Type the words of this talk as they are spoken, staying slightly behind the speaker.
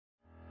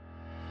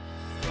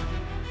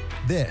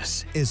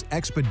This is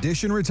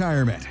Expedition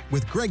Retirement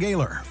with Greg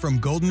Ayler from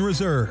Golden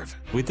Reserve.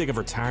 We think of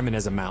retirement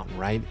as a mountain,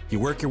 right? You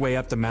work your way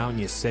up the mountain,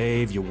 you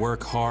save, you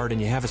work hard, and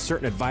you have a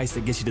certain advice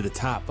that gets you to the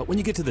top. But when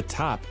you get to the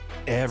top,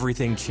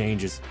 everything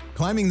changes.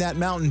 Climbing that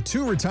mountain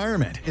to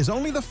retirement is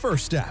only the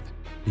first step.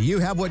 Do you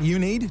have what you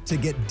need to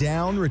get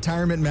down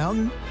Retirement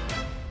Mountain?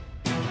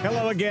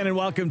 Hello again and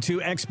welcome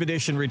to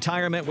Expedition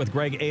Retirement with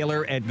Greg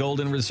Ayler at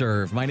Golden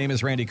Reserve. My name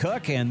is Randy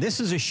Cook, and this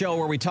is a show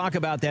where we talk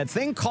about that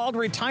thing called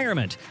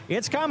retirement.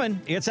 It's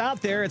coming. It's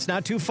out there. It's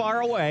not too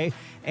far away.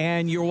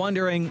 And you're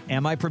wondering,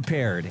 am I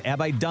prepared? Have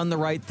I done the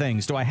right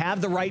things? Do I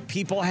have the right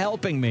people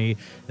helping me?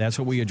 That's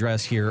what we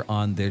address here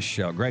on this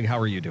show. Greg, how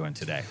are you doing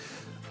today?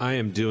 I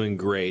am doing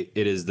great.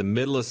 It is the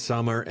middle of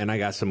summer, and I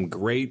got some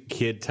great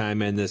kid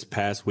time in this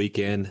past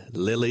weekend.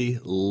 Lily,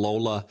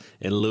 Lola,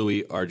 and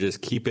Louie are just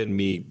keeping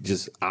me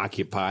just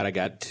occupied. I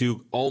got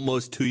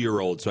almost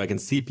 2-year-olds, so I can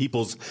see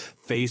people's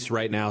face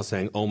right now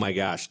saying, oh my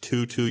gosh,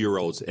 two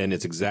 2-year-olds, and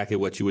it's exactly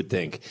what you would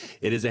think.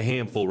 It is a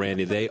handful,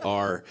 Randy. They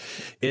are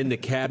in the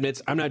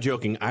cabinets. I'm not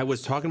joking. I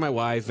was talking to my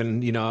wife,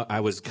 and I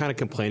was kind of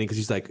complaining because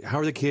she's like, how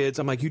are the kids?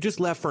 I'm like, you just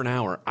left for an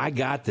hour. I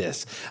got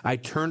this. I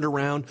turned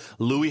around.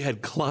 Louie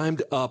had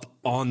climbed up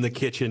on the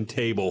kitchen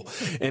table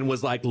and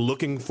was like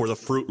looking for the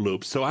Fruit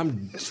Loops. So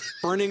I'm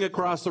sprinting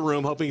across the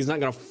room, hoping he's not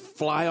going to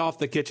fly off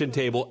the kitchen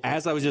table.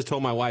 As I was just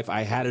told my wife,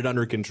 I had it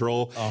under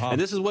control. And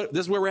this is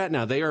where we're at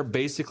now. They are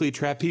basically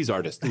trapeze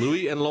artists.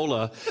 Louie and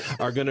Lola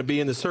are going to be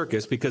in the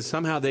circus because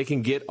somehow they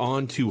can get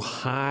onto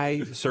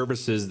high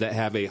surfaces that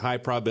have a high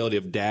probability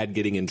of dad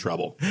getting in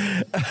trouble.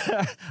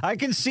 I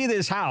can see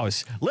this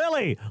house.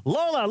 Lily,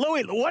 Lola,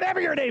 Louie,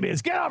 whatever your name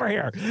is, get over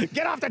here.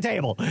 Get off the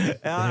table.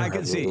 I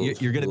can see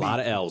you're going to be a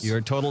lot of L's. You're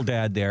a total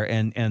dad there.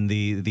 And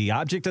the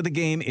object of the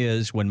game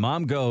is when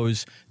mom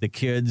goes, the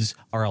kids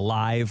are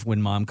alive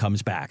when mom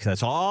comes back.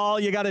 That's all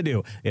you got to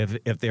do.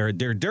 If they're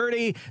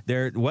dirty,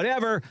 they're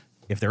whatever.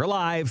 If they're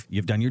alive,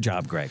 you've done your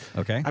job, Greg.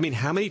 Okay? I mean,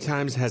 how many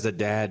times has a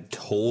dad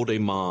told a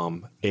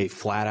mom a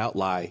flat-out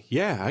lie?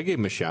 Yeah, I gave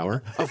him a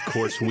shower. Of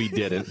course we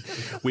didn't.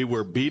 We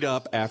were beat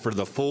up after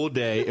the full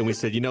day, and we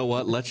said, you know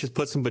what? Let's just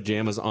put some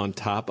pajamas on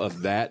top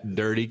of that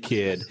dirty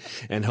kid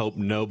and hope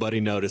nobody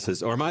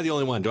notices. Or am I the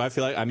only one? Do I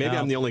feel like maybe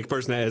I'm the only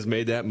person that has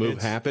made that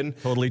move happen?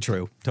 Totally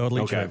true.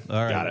 Totally true.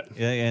 All right. Got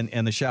it.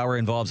 And the shower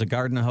involves a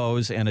garden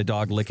hose and a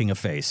dog licking a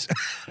face.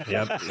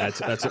 Yep, that's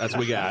what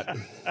we got.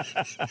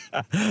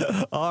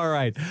 All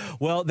right.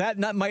 Well,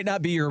 that might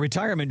not be your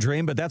retirement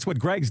dream, but that's what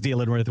Greg's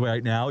dealing with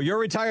right now. Your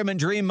retirement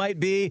dream might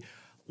be,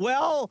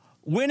 well,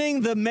 winning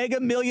the Mega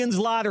Millions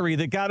lottery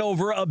that got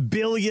over $1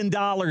 billion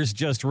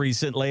just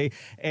recently.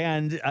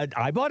 And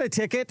I bought a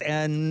ticket,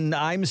 and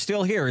I'm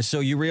still here. So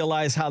you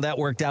realize how that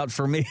worked out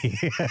for me.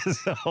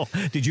 So,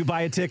 did you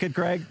buy a ticket,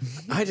 Greg?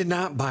 I did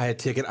not buy a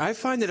ticket. I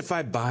find that if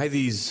I buy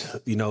these,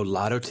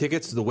 lotto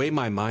tickets, the way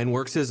my mind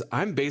works is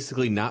I'm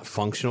basically not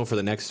functional for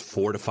the next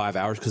 4 to 5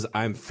 hours because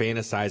I'm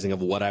fantasizing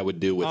of what I would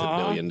do with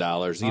 $1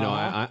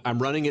 billion. I'm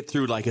running it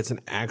through like it's an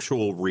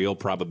actual real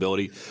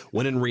probability,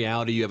 when in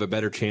reality you have a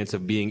better chance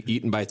of being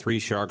eaten by 3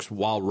 sharks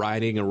while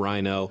riding a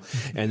rhino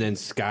and then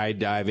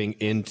skydiving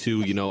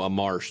into, a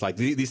marsh. Like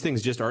these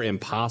things just are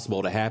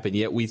impossible to happen.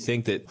 Yet we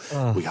think that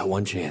we got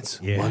one chance.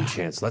 Yeah. One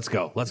chance. Let's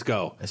go.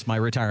 That's my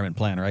retirement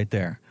plan right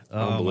there.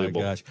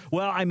 Unbelievable. Oh, my gosh.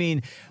 Well, I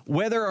mean,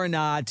 whether or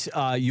not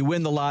you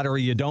win the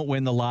lottery, you don't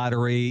win the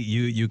lottery,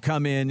 you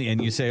come in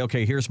and you say,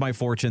 okay, here's my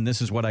fortune.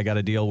 This is what I got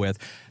to deal with.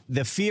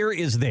 The fear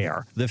is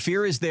there. The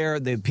fear is there.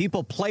 The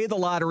people play the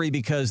lottery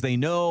because they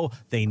know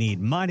they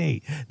need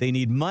money. They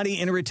need money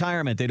in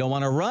retirement. They don't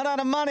want to run out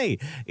of money.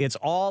 It's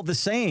all the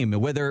same.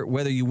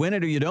 Whether you win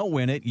it or you don't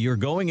win it, you're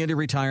going into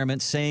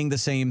retirement saying the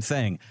same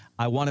thing.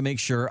 I want to make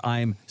sure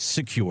I'm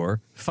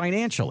secure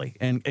financially.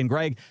 And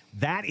Greg,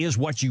 that is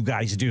what you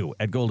guys do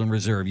at Golden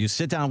Reserve. You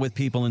sit down with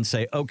people and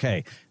say,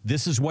 okay,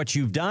 this is what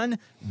you've done.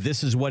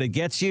 This is what it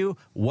gets you.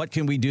 What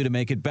can we do to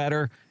make it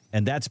better?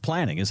 And that's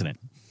planning, isn't it?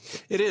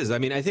 It is. I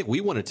mean, I think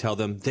we want to tell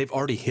them they've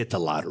already hit the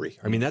lottery.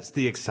 I mean, that's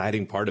the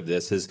exciting part of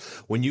this is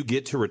when you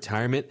get to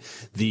retirement,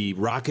 the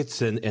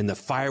rockets and the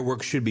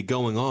fireworks should be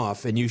going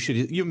off and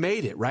you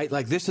made it, right?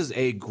 Like this is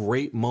a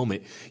great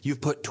moment.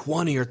 You've put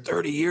 20 or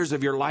 30 years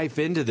of your life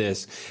into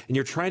this and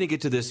you're trying to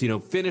get to this,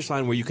 finish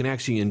line where you can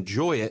actually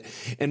enjoy it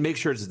and make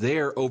sure it's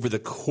there over the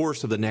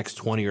course of the next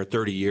 20 or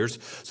 30 years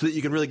so that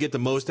you can really get the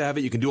most out of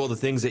it. You can do all the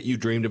things that you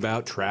dreamed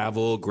about,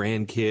 travel,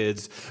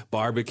 grandkids,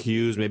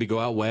 barbecues, maybe go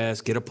out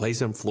west, get a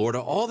place in Florida.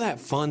 All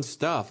that fun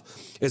stuff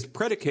is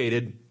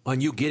predicated on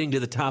you getting to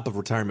the top of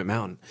Retirement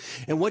Mountain.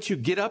 And once you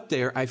get up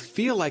there, I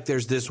feel like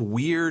there's this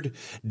weird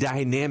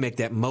dynamic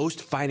that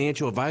most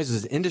financial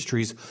advisors and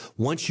industries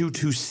want you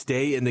to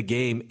stay in the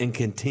game and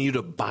continue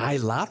to buy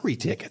lottery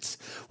tickets,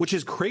 which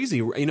is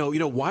crazy.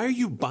 Why are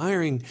you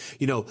buying,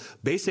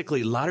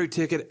 basically lottery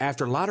ticket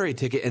after lottery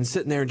ticket and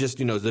sitting there and just,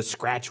 the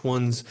scratch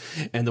ones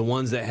and the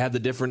ones that have the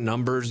different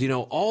numbers,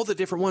 all the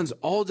different ones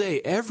all day,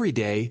 every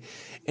day.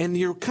 And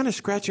you're kind of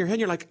scratching your head.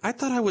 You're like, I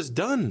thought I was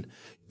done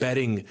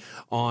betting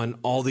on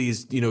all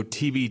these,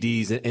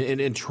 TBDs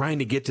and trying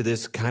to get to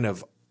this kind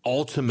of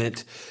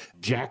ultimate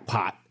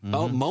jackpot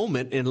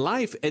moment in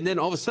life. And then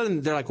all of a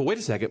sudden they're like, well, wait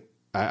a second.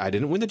 I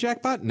didn't win the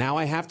jackpot. Now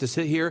I have to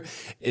sit here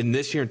in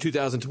this year in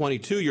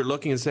 2022. You're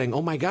looking and saying,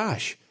 oh my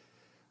gosh,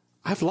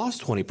 I've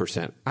lost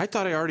 20%. I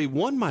thought I already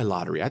won my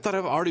lottery. I thought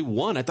I've already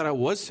won. I thought I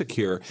was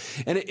secure.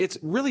 And it's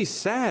really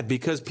sad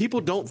because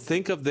people don't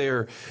think of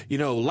their,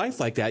 life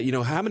like that.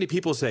 How many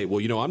people say, well,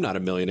 I'm not a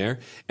millionaire.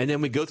 And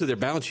then we go through their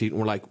balance sheet and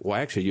we're like, well,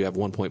 actually, you have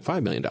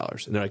 $1.5 million.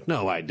 And they're like,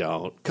 no, I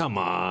don't. Come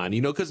on.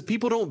 Because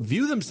people don't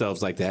view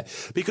themselves like that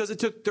because it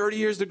took 30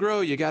 years to grow.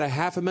 You got a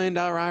 $500,000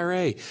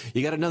 IRA.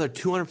 You got another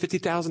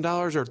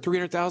 $250,000 or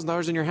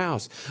 $300,000 in your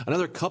house,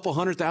 another couple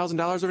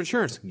 $100,000 of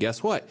insurance.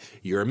 Guess what?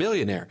 You're a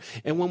millionaire.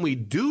 And when we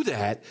do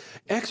that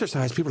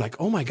exercise, people are like,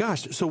 oh my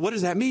gosh, so what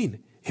does that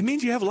mean? It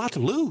means you have a lot to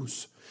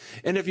lose.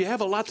 And if you have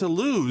a lot to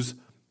lose,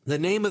 the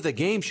name of the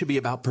game should be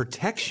about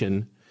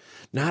protection,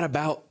 not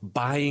about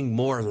buying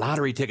more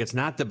lottery tickets,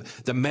 not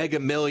the Mega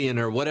Million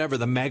or whatever,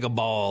 the Mega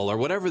Ball or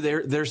whatever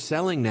they're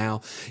selling now.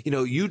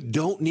 You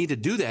don't need to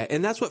do that.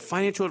 And that's what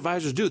financial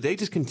advisors do. They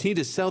just continue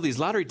to sell these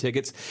lottery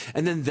tickets,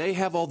 and then they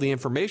have all the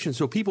information.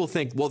 So people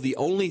think, well, the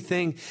only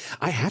thing,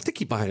 I have to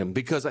keep buying them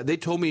because they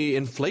told me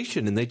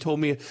inflation, and they told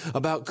me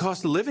about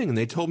cost of living, and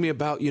they told me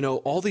about,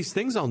 all these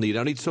things I'll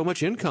need so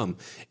much income.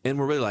 And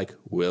we're really like,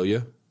 will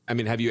you? I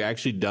mean, have you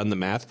actually done the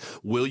math?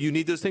 Will you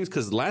need those things?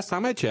 Because last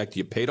time I checked,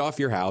 you paid off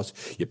your house,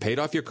 you paid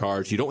off your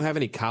cars, you don't have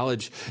any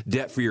college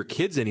debt for your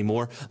kids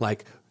anymore.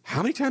 Like,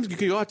 how many times can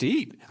you go out to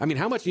eat? I mean,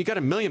 how much? You got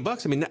 $1 million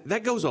bucks. I mean,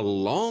 that goes a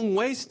long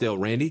way still,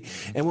 Randy.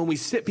 And when we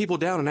sit people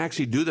down and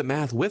actually do the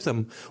math with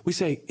them, we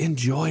say,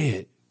 enjoy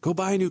it. Go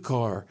buy a new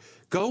car.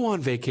 Go on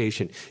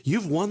vacation.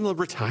 You've won the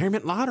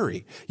retirement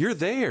lottery. You're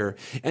there.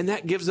 And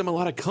that gives them a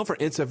lot of comfort.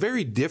 It's a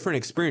very different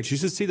experience. You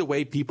should see the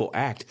way people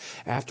act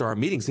after our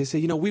meetings. They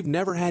say, we've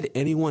never had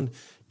anyone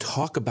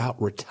talk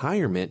about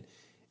retirement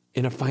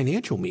in a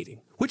financial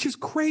meeting, which is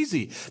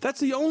crazy. That's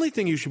the only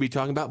thing you should be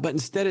talking about. But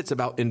instead, it's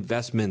about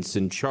investments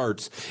and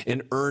charts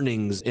and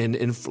earnings and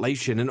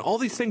inflation and all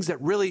these things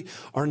that really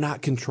are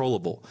not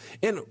controllable.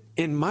 And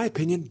in my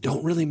opinion,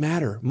 don't really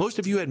matter. Most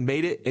of you had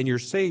made it and you're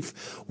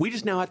safe. We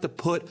just now have to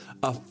put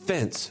a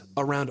fence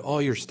around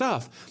all your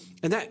stuff.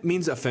 And that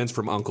means a fence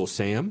from Uncle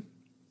Sam,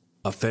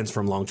 a fence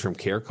from long-term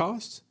care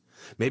costs,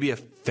 maybe a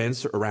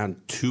fence around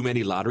too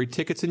many lottery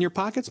tickets in your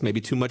pockets,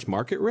 maybe too much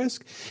market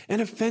risk, and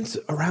a fence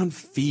around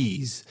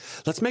fees.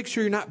 Let's make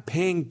sure you're not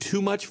paying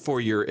too much for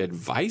your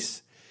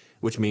advice,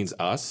 which means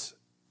us,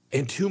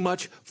 and too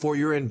much for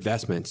your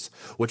investments,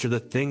 which are the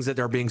things that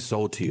are being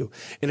sold to you.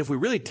 And if we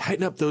really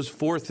tighten up those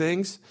 4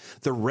 things,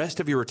 the rest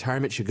of your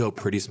retirement should go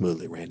pretty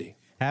smoothly, Randy.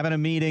 Having a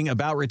meeting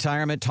about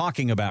retirement,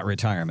 talking about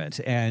retirement.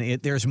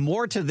 And there's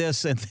more to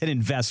this than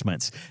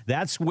investments.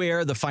 That's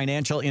where the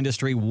financial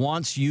industry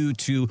wants you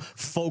to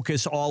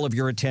focus all of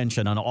your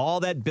attention on all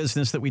that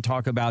business that we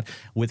talk about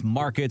with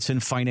markets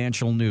and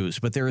financial news.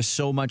 But there is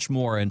so much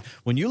more. And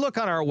when you look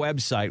on our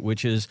website,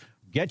 which is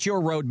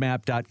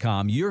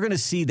getyourroadmap.com, you're going to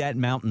see that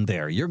mountain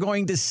there. You're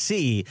going to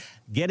see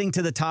getting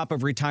to the top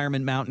of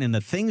Retirement Mountain and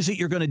the things that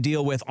you're going to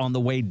deal with on the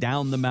way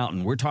down the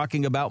mountain. We're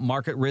talking about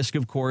market risk,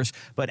 of course,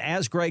 but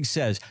as Greg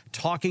says,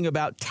 talking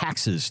about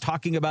taxes,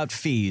 talking about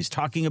fees,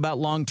 talking about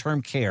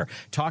long-term care,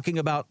 talking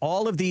about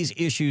all of these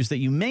issues that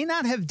you may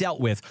not have dealt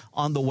with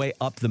on the way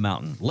up the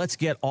mountain. Let's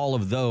get all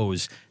of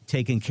those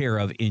taken care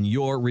of in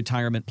your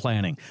retirement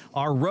planning.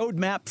 Our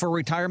roadmap for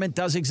retirement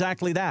does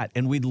exactly that,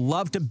 and we'd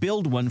love to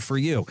build one for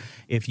you.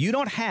 If you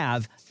don't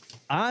have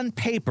on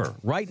paper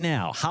right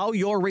now how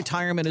your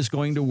retirement is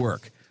going to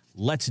work,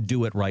 let's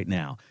do it right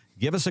now.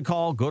 Give us a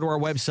call. Go to our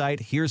website.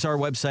 Here's our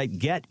website,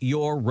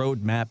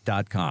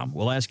 getyourroadmap.com.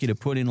 We'll ask you to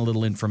put in a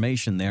little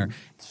information there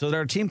so that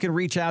our team can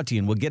reach out to you,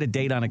 and we'll get a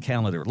date on a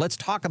calendar. Let's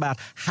talk about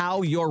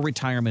how your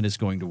retirement is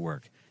going to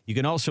work. You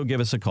can also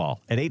give us a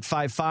call at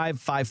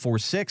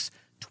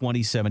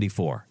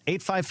 855-546-2074.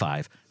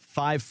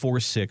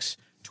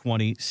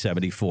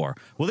 855-546-2074.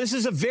 Well, this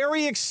is a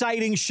very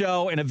exciting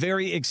show and a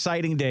very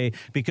exciting day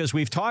because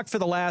we've talked for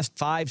the last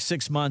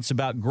 5-6 months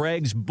about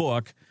Greg's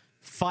book,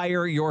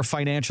 Fire Your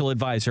Financial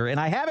Advisor. And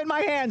I have in my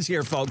hands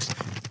here, folks,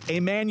 a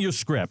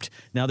manuscript.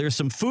 Now, there's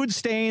some food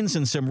stains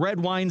and some red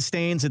wine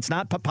stains. It's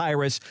not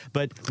papyrus,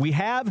 but we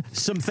have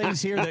some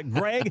things here that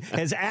Greg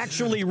has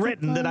actually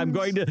written that I'm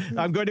going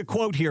to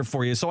quote here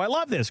for you. So I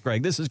love this,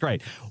 Greg. This is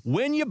great.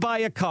 When you buy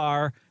a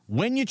car,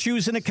 when you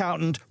choose an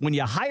accountant, when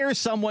you hire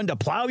someone to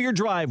plow your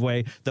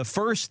driveway, the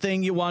first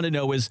thing you want to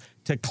know is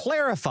to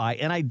clarify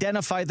and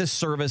identify the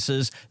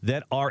services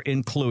that are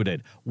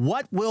included.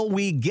 What will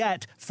we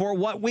get for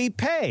what we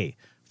pay?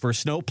 For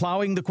snow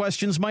plowing, the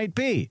questions might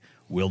be,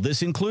 will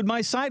this include my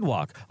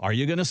sidewalk? Are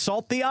you going to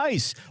salt the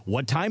ice?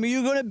 What time are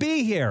you going to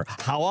be here?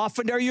 How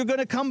often are you going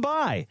to come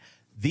by?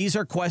 These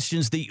are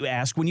questions that you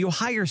ask when you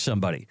hire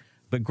somebody.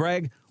 But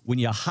Greg, when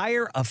you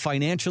hire a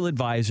financial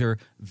advisor,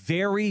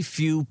 very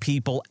few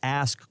people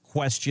ask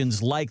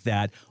questions like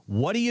that.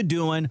 What are you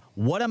doing?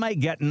 What am I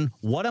getting?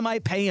 What am I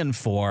paying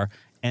for?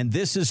 And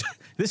this is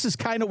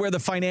kind of where the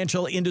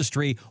financial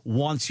industry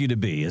wants you to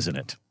be, isn't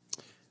it?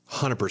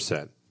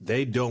 100%.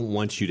 they don't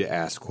want you to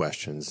ask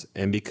questions,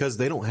 and because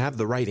they don't have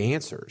the right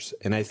answers.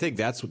 And I think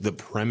that's the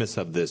premise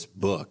of this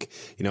book.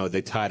 You know,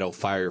 the title,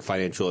 Fire Your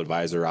Financial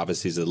Advisor,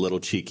 obviously is a little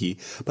cheeky,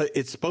 but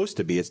it's supposed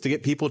to be. It's to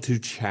get people to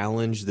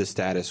challenge the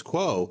status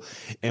quo.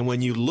 And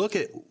when you look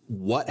at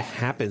what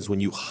happens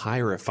when you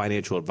hire a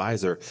financial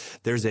advisor,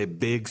 there's a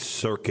big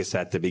circus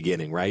at the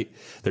beginning, right?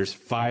 There's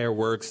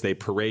fireworks. They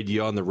parade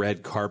you on the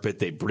red carpet.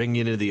 They bring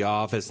you into the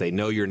office. They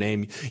know your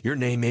name. Your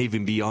name may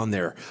even be on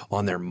their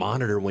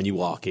monitor when you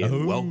walk in.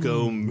 Oh.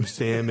 Welcome,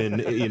 Sam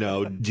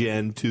and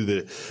Jen to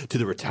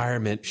the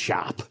retirement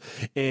shop.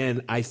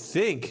 And I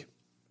think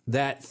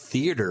that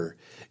theater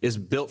is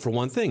built for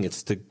one thing.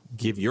 It's to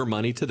give your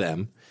money to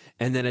them.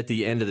 And then at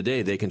the end of the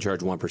day, they can charge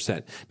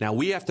 1%. Now,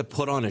 we have to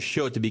put on a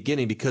show at the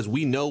beginning because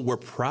we know we're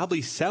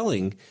probably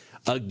selling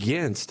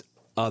against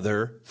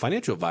other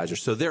financial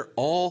advisors. So they're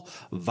all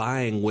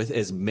vying with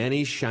as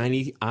many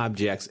shiny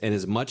objects and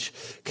as much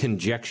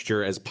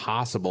conjecture as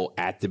possible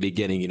at the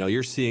beginning. You know,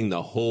 you're seeing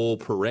the whole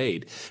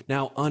parade.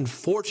 Now,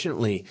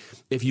 unfortunately,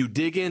 if you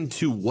dig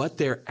into what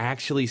they're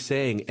actually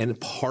saying, and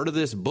part of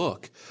this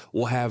book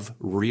will have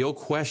real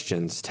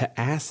questions to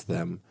ask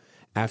them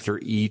after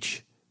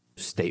each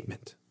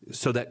statement,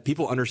 so that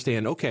people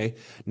understand, okay,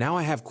 now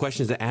I have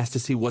questions to ask to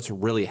see what's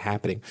really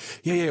happening.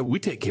 Yeah, we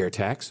take care of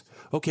tax.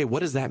 Okay, what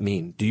does that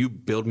mean? Do you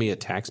build me a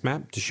tax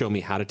map to show me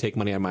how to take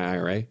money out of my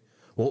IRA?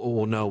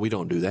 Well, no, we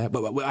don't do that.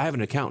 But I have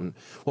an accountant.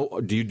 Well,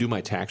 do you do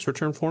my tax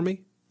return for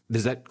me?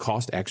 Does that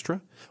cost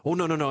extra? Oh,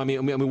 no. I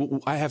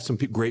mean, I have some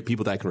great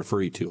people that I can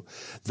refer you to.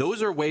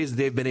 Those are ways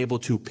they've been able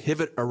to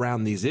pivot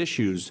around these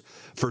issues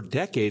for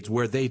decades,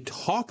 where they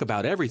talk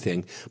about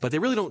everything, but they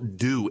really don't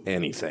do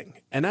anything.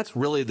 And that's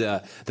really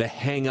the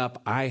hang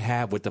up I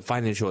have with the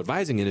financial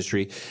advising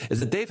industry,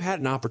 is that they've had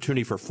an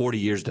opportunity for 40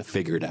 years to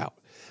figure it out.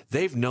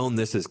 They've known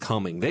this is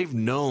coming. They've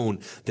known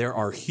there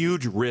are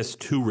huge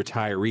risks to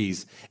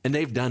retirees, and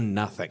they've done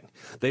nothing.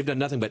 They've done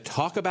nothing but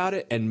talk about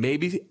it and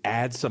maybe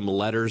add some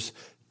letters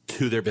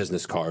to their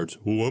business cards.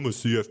 Oh, I'm a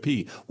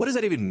CFP. What does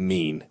that even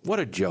mean? What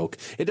a joke.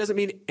 It doesn't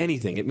mean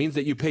anything. It means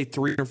that you pay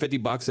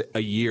 $350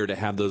 a year to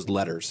have those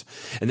letters,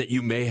 and that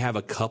you may have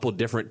a couple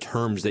different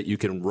terms that you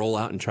can roll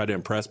out and try to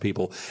impress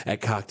people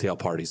at cocktail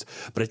parties.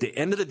 But at the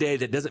end of the day,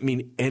 that doesn't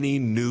mean any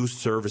new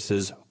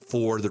services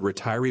for the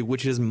retiree,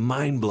 which is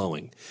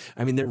mind-blowing.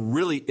 I mean, there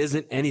really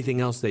isn't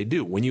anything else they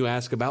do. When you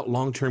ask about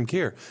long-term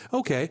care,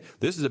 okay,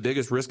 this is the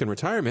biggest risk in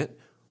retirement.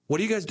 What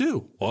do you guys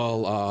do?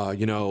 Well,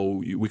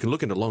 we can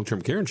look into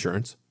long-term care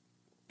insurance.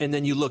 And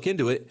then you look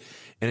into it,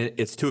 and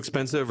it's too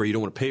expensive, or you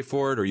don't want to pay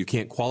for it, or you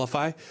can't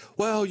qualify.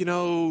 Well,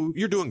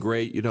 you're doing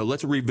great.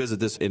 Let's revisit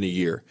this in a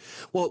year.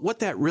 Well, what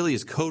that really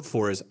is code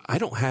for is, I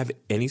don't have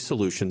any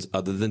solutions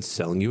other than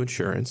selling you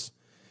insurance,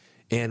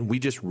 and we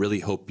just really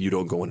hope you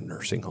don't go in a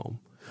nursing home,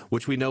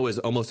 which we know is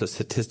almost a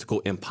statistical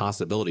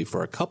impossibility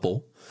for a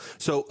couple.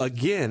 So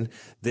again,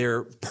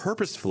 they're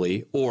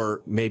purposefully,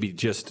 or maybe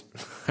just,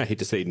 I hate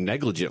to say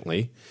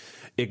negligently,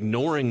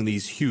 ignoring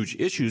these huge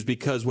issues,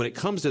 because when it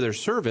comes to their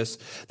service,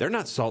 they're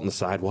not salting the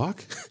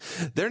sidewalk.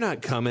 They're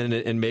not coming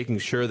and making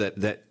sure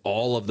that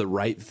all of the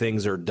right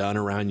things are done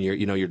around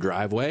your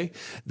driveway.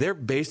 They're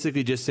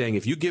basically just saying,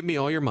 if you give me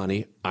all your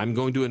money, I'm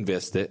going to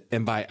invest it.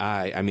 And by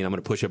I mean, I'm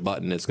going to push a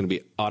button. It's going to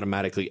be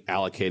automatically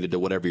allocated to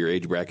whatever your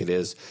age bracket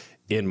is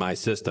in my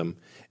system.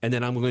 And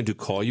then I'm going to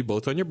call you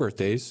both on your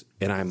birthdays,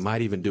 and I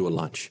might even do a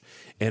lunch.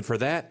 And for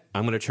that,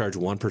 I'm going to charge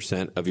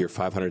 1% of your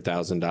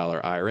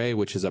 $500,000 IRA,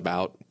 which is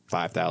about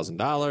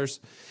 $5,000.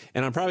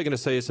 And I'm probably going to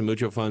sell you some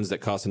mutual funds that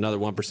cost another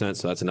 1%,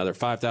 so that's another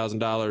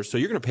 $5,000. So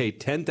you're going to pay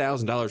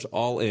 $10,000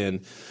 all in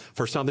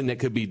for something that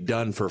could be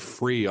done for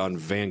free on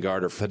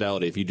Vanguard or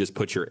Fidelity if you just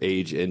put your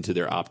age into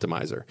their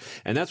optimizer.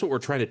 And that's what we're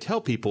trying to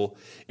tell people.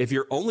 If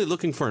you're only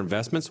looking for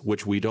investments,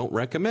 which we don't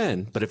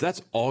recommend, but if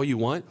that's all you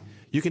want,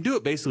 you can do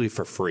it basically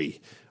for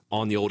free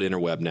on the old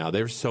interweb now.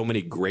 There's so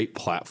many great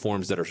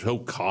platforms that are so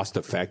cost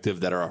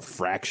effective that are a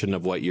fraction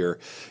of what your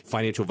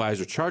financial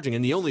advisor is charging.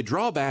 And the only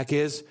drawback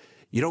is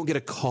you don't get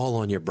a call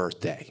on your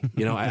birthday.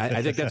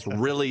 I think that's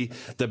really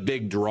the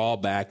big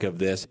drawback of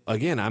this.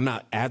 Again, I'm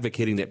not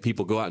advocating that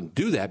people go out and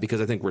do that,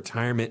 because I think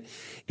retirement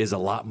is a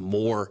lot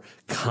more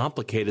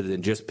complicated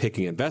than just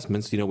picking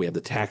investments. We have the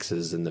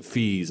taxes and the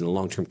fees and the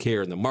long-term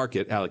care and the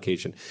market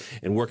allocation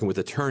and working with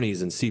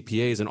attorneys and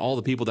CPAs and all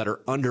the people that are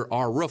under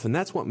our roof. And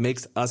that's what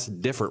makes us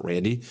different,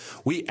 Randy.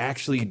 We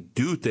actually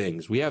do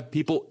things. We have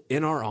people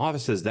in our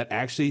offices that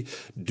actually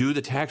do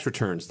the tax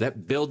returns,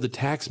 that build the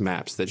tax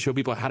maps, that show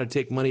people how to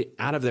take money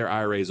out of their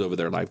IRAs over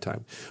their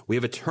lifetime. We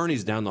have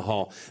attorneys down the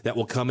hall that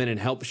will come in and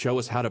help show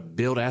us how to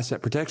build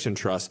asset protection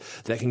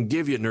trusts that can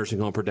give you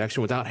nursing home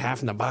protection without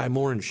having to buy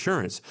more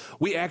insurance.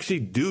 We actually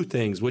do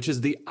things, which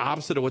is the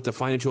opposite of what the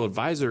financial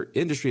advisor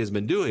industry has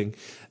been doing.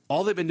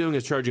 All they've been doing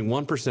is charging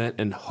 1%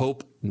 and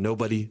hope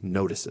nobody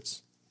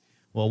notices.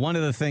 Well, one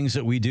of the things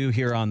that we do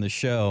here on the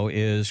show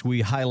is we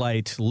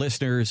highlight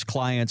listeners,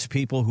 clients,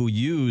 people who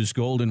use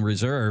Golden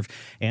Reserve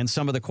and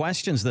some of the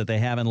questions that they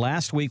have. And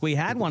last week we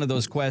had one of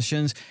those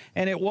questions,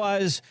 and it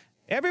was,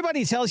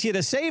 Everybody tells you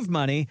to save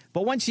money,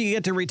 but once you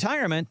get to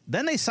retirement,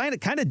 then they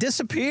kind of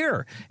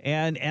disappear.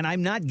 And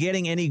I'm not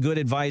getting any good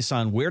advice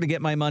on where to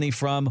get my money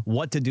from,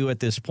 what to do at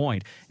this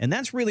point. And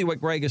that's really what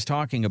Greg is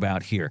talking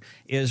about here,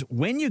 is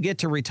when you get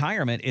to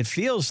retirement, it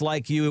feels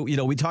like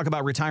we talk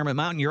about Retirement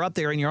Mountain, you're up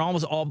there and you're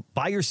almost all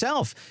by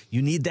yourself.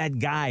 You need that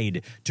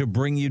guide to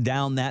bring you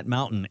down that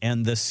mountain.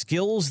 And the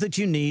skills that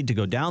you need to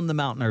go down the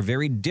mountain are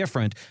very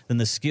different than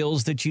the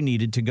skills that you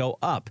needed to go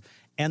up.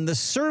 And the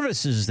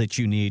services that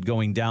you need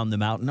going down the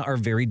mountain are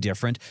very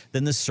different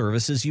than the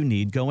services you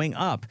need going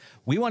up.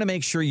 We want to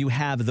make sure you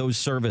have those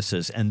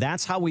services, and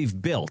that's how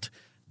we've built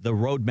the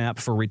roadmap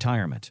for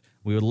retirement.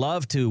 We would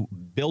love to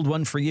build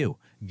one for you.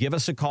 Give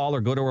us a call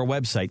or go to our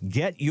website.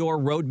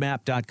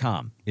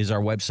 GetYourRoadmap.com is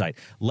our website.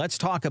 Let's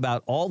talk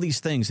about all these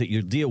things that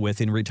you deal with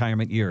in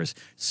retirement years.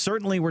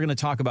 Certainly, we're going to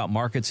talk about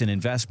markets and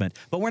investment,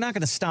 but we're not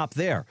going to stop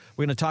there.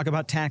 We're going to talk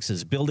about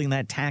taxes, building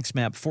that tax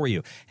map for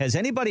you. Has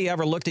anybody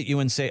ever looked at you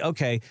and say,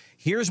 okay,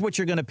 here's what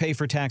you're going to pay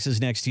for taxes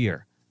next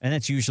year? And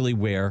that's usually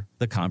where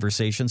the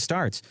conversation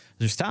starts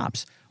or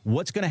stops.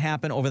 What's going to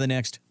happen over the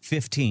next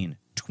 15,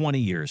 20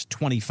 years,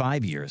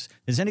 25 years?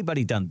 Has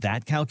anybody done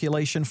that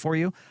calculation for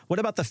you? What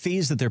about the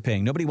fees that they're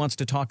paying? Nobody wants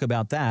to talk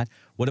about that.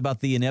 What about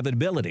the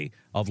inevitability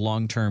of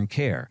long-term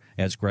care,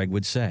 as Greg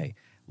would say?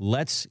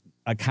 Let's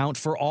account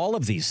for all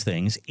of these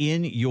things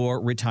in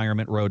your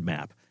retirement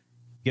roadmap.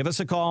 Give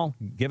us a call.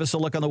 Give us a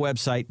look on the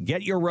website,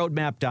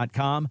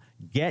 getyourroadmap.com,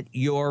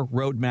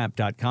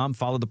 getyourroadmap.com.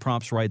 Follow the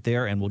prompts right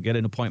there, and we'll get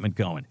an appointment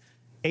going.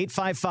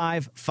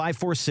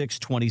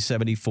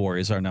 855-546-2074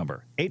 is our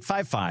number.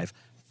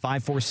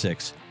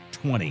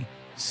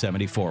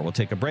 855-546-2074. We'll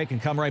take a break and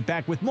come right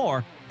back with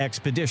more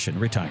Expedition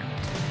Retirement.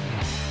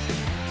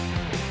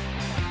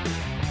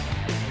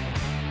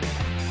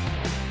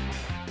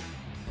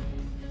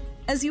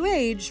 As you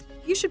age,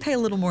 you should pay a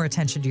little more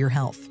attention to your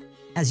health.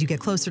 As you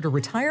get closer to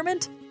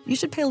retirement, you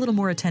should pay a little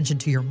more attention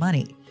to your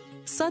money.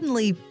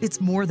 Suddenly,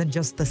 it's more than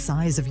just the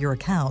size of your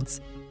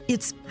accounts.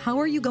 It's how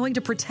are you going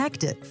to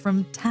protect it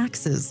from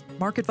taxes,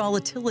 market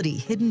volatility,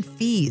 hidden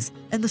fees,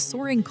 and the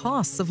soaring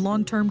costs of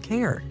long-term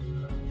care.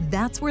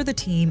 That's where the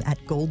team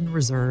at Golden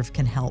Reserve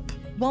can help.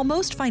 While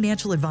most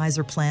financial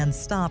advisor plans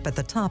stop at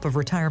the top of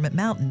Retirement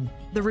Mountain,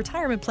 the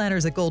retirement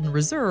planners at Golden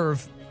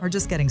Reserve are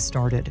just getting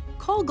started.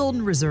 Call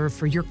Golden Reserve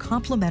for your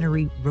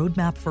complimentary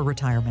roadmap for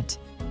retirement.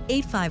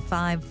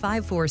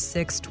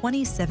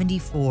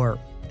 855-546-2074.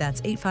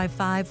 That's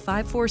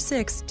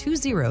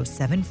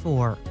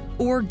 855-546-2074.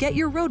 Or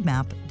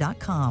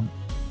getyourroadmap.com.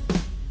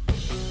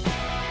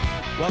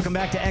 Welcome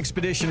back to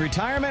Expedition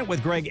Retirement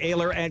with Greg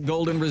Ayler at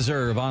Golden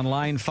Reserve.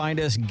 Online,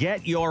 find us,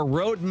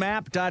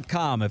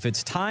 getyourroadmap.com. If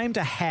it's time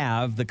to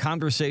have the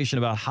conversation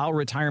about how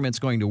retirement's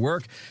going to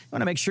work, you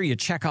want to make sure you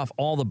check off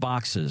all the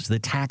boxes, the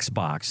tax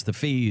box, the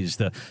fees,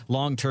 the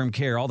long-term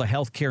care, all the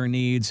health care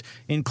needs,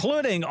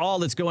 including all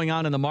that's going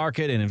on in the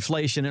market and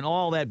inflation and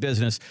all that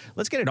business.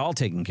 Let's get it all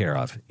taken care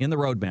of in the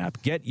roadmap.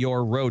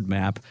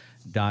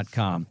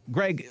 Getyourroadmap.com.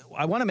 Greg,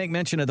 I want to make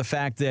mention of the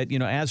fact that,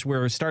 as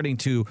we're starting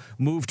to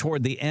move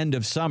toward the end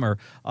of summer,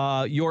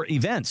 your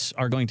events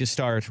are going to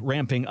start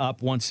ramping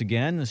up once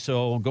again.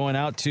 So going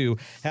out to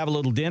have a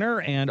little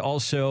dinner and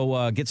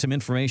also get some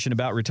information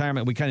about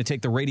retirement. We kind of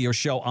take the radio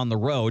show on the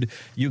road.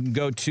 You can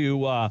go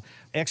to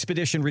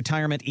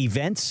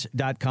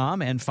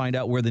expeditionretirementevents.com and find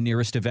out where the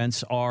nearest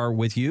events are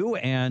with you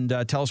and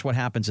tell us what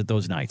happens at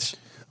those nights.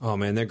 Oh,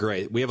 man, they're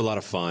great. We have a lot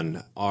of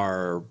fun.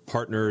 Our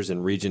partners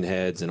and region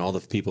heads and all the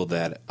people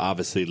that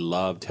obviously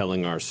love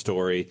telling our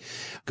story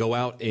go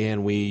out,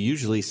 and we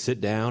usually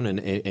sit down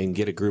and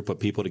get a group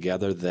of people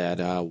together that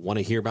want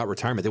to hear about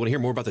retirement. They want to hear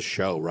more about the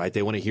show, right?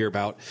 They want to hear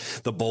about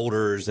the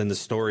boulders and the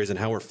stories and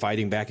how we're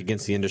fighting back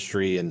against the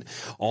industry and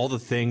all the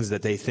things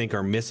that they think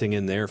are missing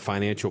in their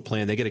financial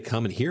plan. They get to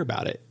come and hear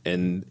about it.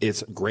 And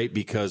it's great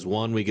because,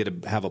 one, we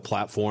get to have a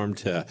platform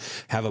to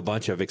have a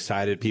bunch of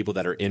excited people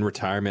that are in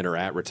retirement or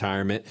at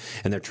retirement,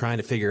 and they're trying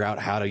to figure out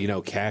how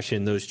to, cash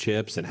in those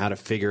chips and how to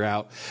figure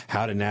out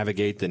how to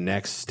navigate the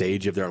next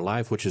stage of their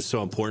life, which is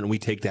so important. We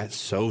take that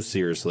so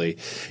seriously,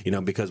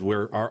 because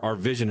our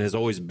vision has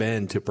always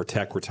been to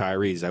protect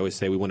retirees. I always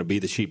say we want to be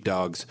the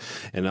sheepdogs,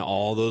 and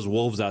all those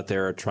wolves out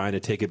there are trying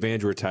to take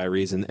advantage of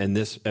retirees. And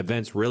this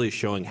event's really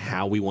showing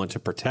how we want to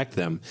protect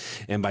them.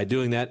 And by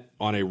doing that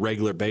on a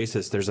regular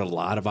basis, there's a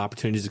lot of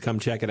opportunities to come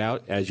check it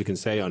out, as you can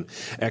say, on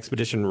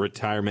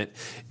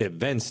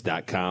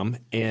expeditionretirementevents.com.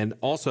 And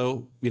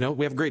also, we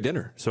have a great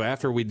dinner. So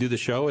after we do the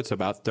show, it's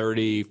about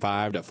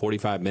 35 to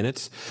 45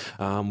 minutes.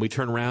 We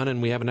turn around and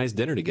we have a nice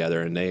dinner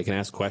together, and they can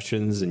ask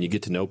questions, and you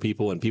get to know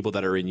people, and people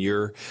that are in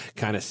your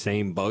kind of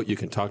same boat. You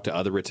can talk to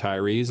other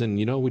retirees, and,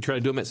 we try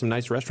to do them at some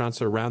nice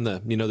restaurants around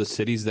the, the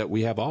cities that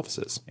we have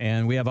offices.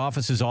 And we have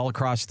offices all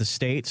across the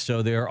state.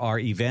 So there are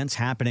events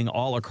happening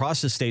all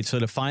across the state. So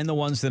to find the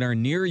ones that are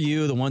near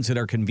you, the ones that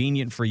are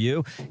convenient for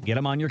you, get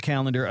them on your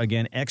calendar.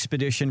 Again,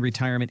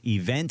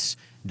 expeditionretirementevents.com.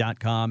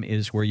 FedFinance.com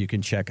is where you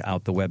can check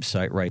out the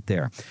website right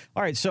there.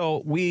 All right,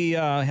 so we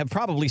have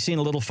probably seen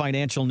a little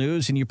financial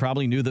news, and you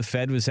probably knew the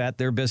Fed was at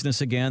their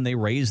business again. They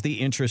raised the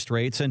interest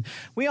rates, and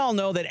we all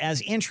know that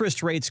as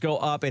interest rates go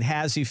up, it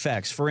has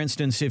effects. For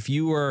instance, if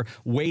you were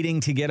waiting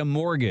to get a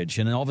mortgage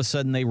and all of a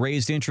sudden they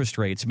raised interest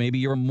rates, maybe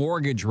your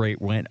mortgage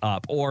rate went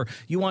up, or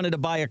you wanted to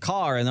buy a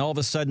car and all of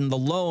a sudden the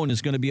loan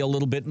is going to be a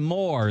little bit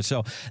more.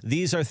 So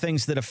these are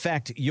things that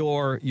affect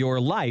your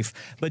life.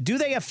 But do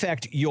they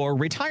affect your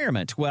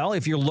retirement? Well,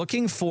 if you're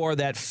looking for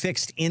that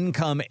fixed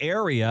income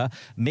area,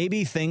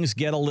 maybe things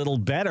get a little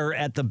better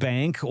at the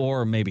bank,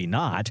 or maybe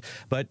not.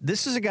 But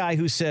this is a guy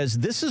who says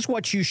this is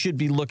what you should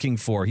be looking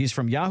for. He's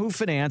from Yahoo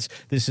Finance.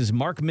 This is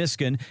Mark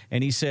Miskin,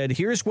 and he said,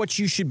 here's what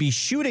you should be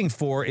shooting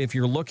for if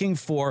you're looking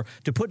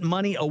to put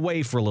money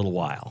away for a little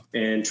while.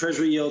 And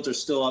Treasury yields are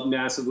still up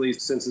massively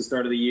since the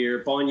start of the year.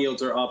 Bond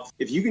yields are up.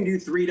 If you can do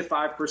 3 to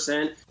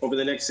 5% over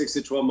the next 6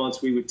 to 12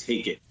 months, we would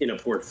take it in a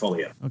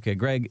portfolio. Okay,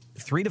 Greg,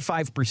 3 to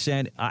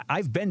 5%.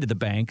 I've been to the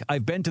bank.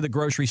 I've been to the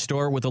grocery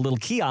store with a little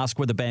kiosk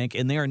with a bank,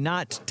 and they are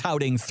not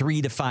touting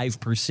 3 to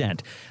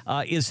 5%.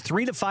 Is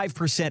 3 to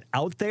 5%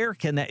 out there?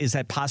 Is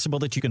that possible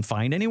that you can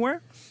find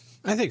anywhere?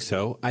 I think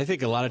so. I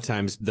think a lot of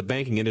times the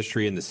banking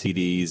industry and the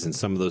CDs and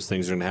some of those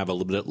things are going to have a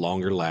little bit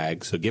longer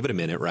lag. So give it a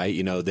minute, right?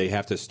 You know, they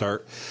have to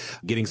start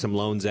getting some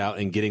loans out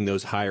and getting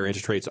those higher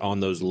interest rates on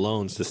those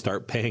loans to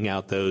start paying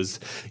out those,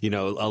 you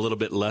know, a little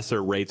bit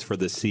lesser rates for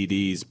the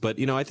CDs. But,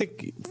 you know, I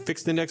think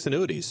fixed index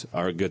annuities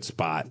are a good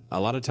spot. A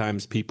lot of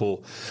times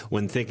people,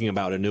 when thinking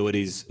about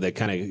annuities, they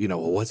kind of, you know,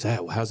 well, what's that?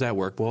 How's that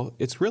work? Well,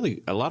 it's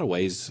really a lot of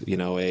ways, you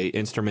know, a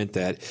instrument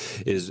that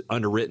is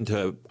underwritten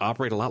to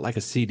operate a lot like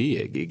a CD.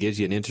 It gives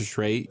you an interest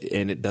rate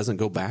and it doesn't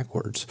go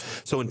backwards.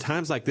 So in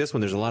times like this,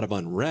 when there's a lot of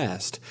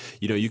unrest,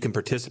 you know, you can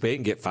participate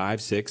and get 5,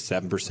 6,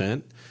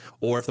 7%.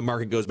 Or if the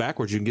market goes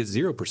backwards, you can get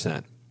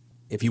 0%.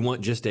 If you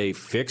want just a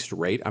fixed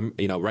rate,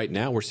 you know, right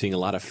now we're seeing a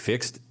lot of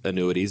fixed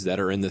annuities that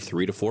are in the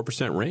 3 to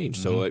 4% range.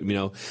 Mm-hmm. So, you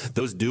know,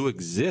 those do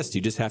exist.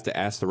 You just have to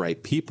ask the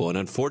right people. And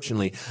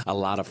unfortunately, a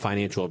lot of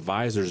financial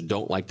advisors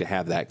don't like to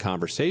have that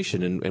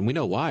conversation. And we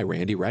know why,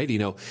 Randy, right? You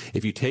know,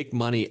 if you take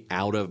money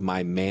out of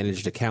my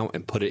managed account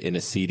and put it in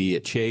a CD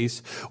at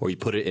Chase, or you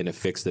put it in a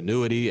fixed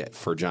annuity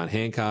for John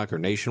Hancock or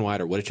Nationwide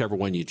or whichever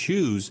one you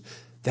choose,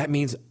 that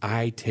means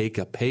I take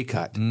a pay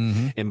cut.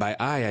 Mm-hmm. And by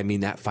I mean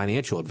that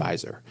financial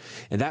advisor.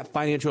 And that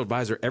financial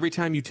advisor, every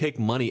time you take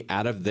money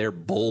out of their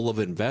bowl of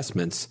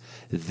investments,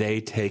 they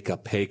take a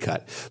pay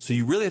cut. So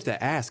you really have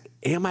to ask,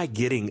 am I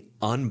getting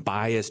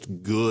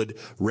unbiased, good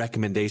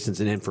recommendations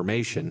and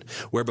information?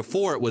 Where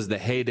before it was the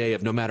heyday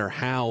of no matter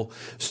how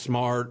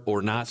smart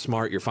or not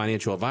smart your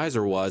financial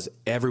advisor was,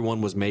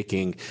 everyone was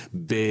making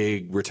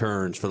big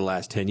returns for the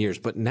last 10 years.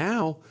 But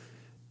now,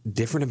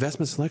 different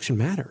investment selection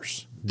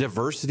matters.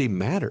 Diversity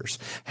matters.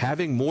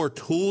 Having more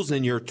tools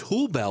in your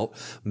tool belt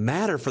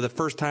matter for the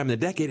first time in a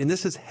decade. And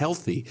this is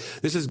healthy.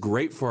 This is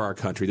great for our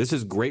country. This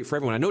is great for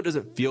everyone. I know it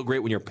doesn't feel great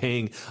when you're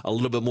paying a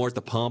little bit more at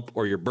the pump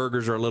or your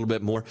burgers are a little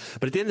bit more.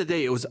 But at the end of the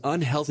day, it was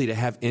unhealthy to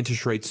have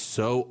interest rates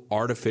so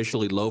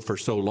artificially low for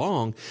so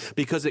long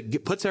because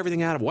it puts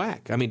everything out of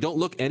whack. I mean, don't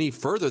look any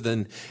further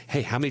than,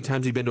 hey, how many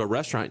times have you been to a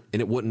restaurant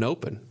and it wouldn't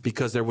open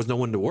because there was no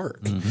one to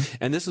work? Mm-hmm.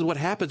 And this is what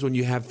happens when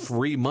you have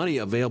free money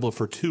available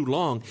for too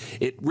long.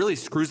 It really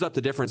screws up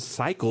the different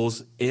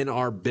cycles in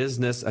our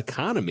business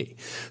economy.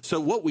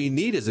 So what we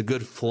need is a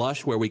good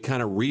flush where we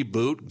kind of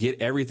reboot,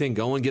 get everything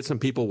going, get some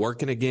people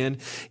working again,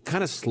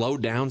 kind of slow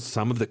down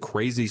some of the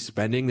crazy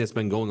spending that's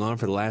been going on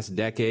for the last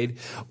decade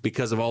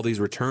because of all these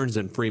returns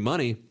and free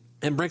money,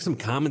 and bring some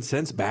common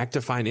sense back to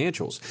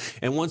financials.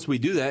 And once we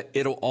do that,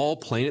 it'll all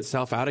plane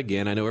itself out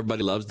again. I know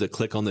everybody loves to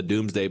click on the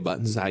doomsday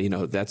buttons. You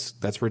know,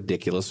 that's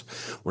ridiculous.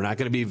 We're not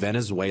going to be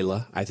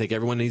Venezuela. I think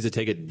everyone needs to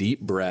take a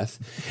deep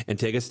breath and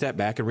take a step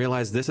back and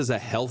realize this is a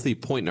healthy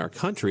point in our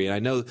country. And I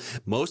know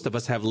most of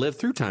us have lived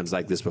through times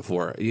like this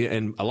before,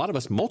 and a lot of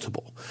us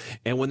multiple.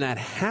 And when that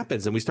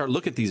happens and we start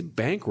looking at these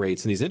bank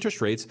rates and these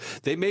interest rates,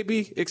 they may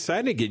be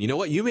exciting again. You know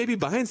what? You may be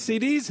buying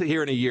CDs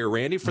here in a year,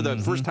 Randy, for the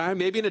first time,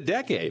 maybe in a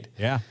decade.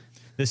 Yeah.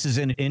 This is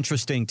an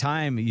interesting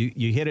time.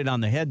 You hit it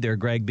on the head there,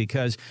 Greg,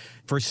 because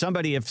for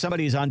somebody, if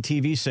somebody's on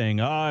TV saying,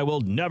 I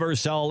will never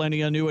sell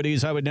any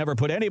annuities, I would never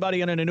put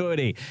anybody in an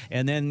annuity.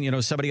 And then, you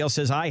know, somebody else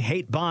says, I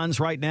hate bonds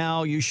right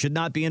now. You should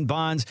not be in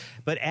bonds.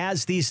 But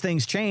as these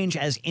things change,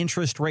 as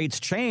interest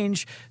rates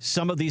change,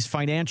 some of these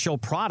financial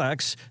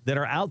products that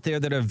are out there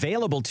that are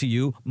available to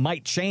you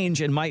might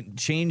change and might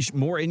change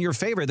more in your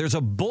favor. There's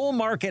a bull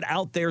market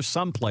out there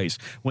someplace.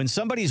 When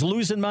somebody's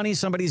losing money,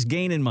 somebody's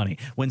gaining money.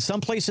 When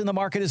someplace in the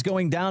market is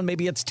going down,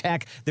 maybe it's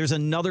tech, there's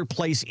another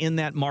place in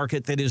that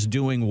market that is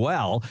doing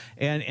well.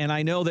 And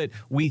I know that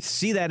we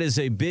see that as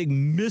a big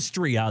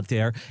mystery out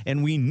there,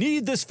 and we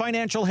need this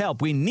financial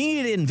help. We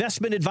need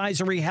investment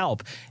advisory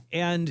help.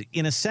 And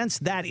in a sense,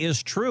 that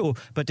is true.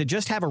 But to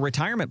just have a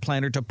retirement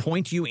planner to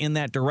point you in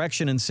that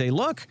direction and say,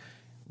 look,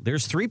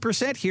 there's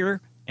 3%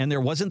 here. And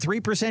there wasn't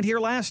 3% here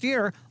last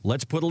year.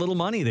 Let's put a little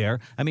money there.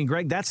 I mean,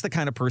 Greg, that's the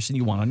kind of person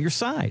you want on your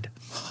side.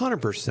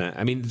 100%.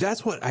 I mean,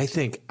 that's what I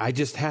think. I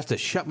just have to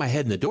shut my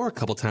head in the door a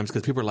couple times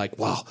because people are like,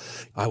 wow,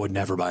 I would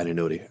never buy an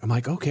annuity. I'm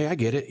like, okay, I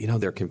get it. You know,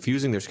 they're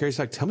confusing. They're scary. It's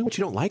like, tell me what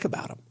you don't like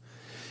about them.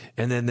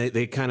 And then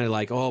they kind of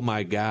like, oh,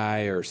 my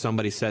guy or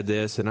somebody said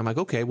this. And I'm like,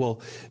 okay, well,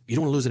 you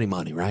don't want to lose any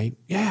money, right?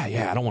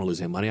 Yeah, I don't want to lose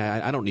any money.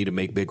 I don't need to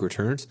make big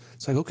returns.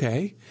 It's like,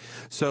 okay.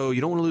 So you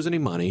don't want to lose any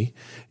money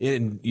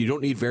and you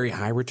don't need very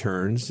high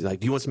returns. Like,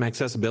 do you want some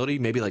accessibility?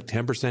 Maybe like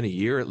 10% a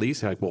year at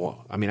least? Like,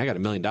 well, I mean, I got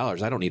 $1 million.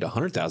 I don't need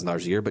 $100,000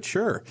 a year, but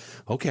sure.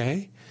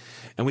 Okay.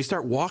 And we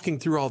start walking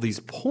through all these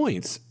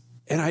points.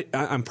 And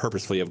I'm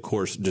purposefully, of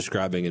course,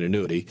 describing an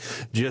annuity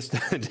just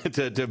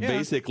to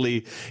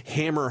basically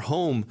hammer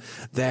home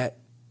that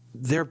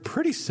they're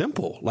pretty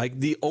simple. Like,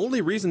 the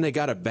only reason they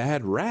got a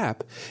bad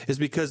rap is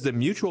because the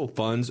mutual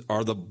funds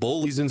are the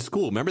bullies in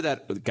school. Remember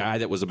that guy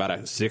that was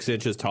about 6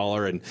 inches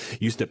taller and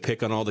used to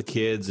pick on all the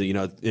kids, you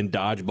know, in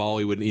dodgeball?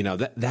 He would, you know,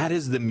 that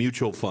is the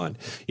mutual fund.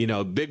 You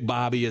know, Big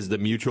Bobby is the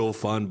mutual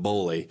fund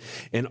bully.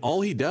 And all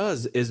he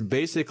does is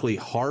basically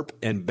harp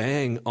and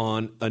bang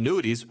on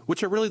annuities,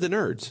 which are really the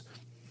nerds.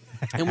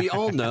 And we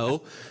all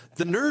know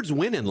the nerds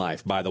win in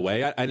life, by the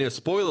way. I know,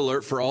 spoiler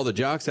alert for all the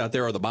jocks out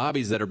there or the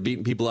bobbies that are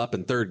beating people up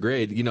in third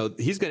grade. You know,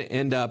 he's going to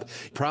end up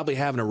probably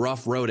having a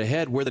rough road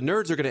ahead where the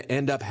nerds are going to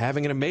end up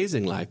having an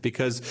amazing life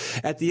because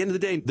at the end of the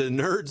day, the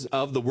nerds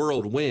of the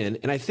world win.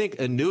 And I think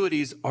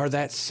annuities are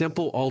that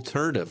simple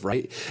alternative,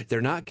 right?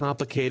 They're not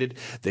complicated.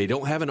 They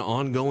don't have an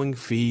ongoing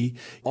fee.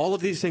 All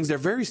of these things, they're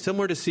very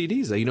similar to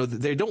CDs. You know,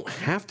 they don't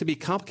have to be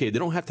complicated. They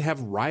don't have to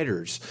have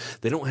riders.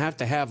 They don't have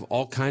to have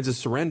all kinds of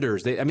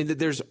surrenders.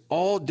 There's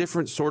all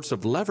different sorts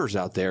of levers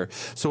out there.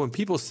 So when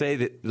people say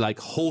that, like,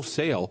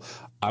 wholesale,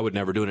 I would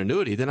never do an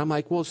annuity, then I'm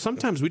like, well,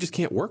 sometimes we just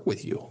can't work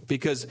with you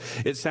because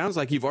it sounds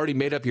like you've already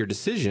made up your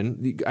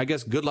decision. I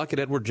guess good luck at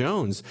Edward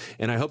Jones,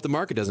 and I hope the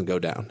market doesn't go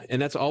down.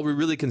 And that's all we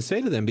really can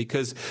say to them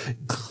because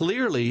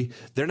clearly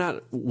they're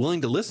not willing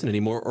to listen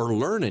anymore or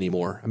learn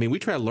anymore. I mean, we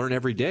try to learn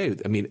every day.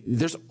 I mean,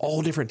 there's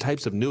all different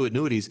types of new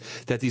annuities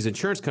that these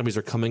insurance companies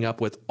are coming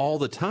up with all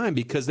the time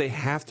because they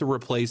have to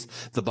replace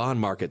the bond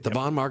market. The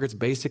bond market's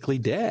basically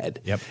dead,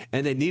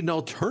 and they need an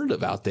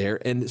alternative out there.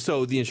 And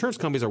so the insurance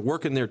companies are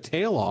working their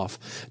tail off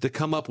to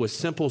come up with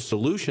simple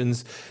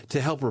solutions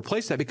to help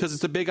replace that because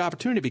it's a big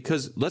opportunity.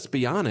 Because let's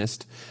be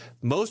honest,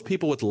 most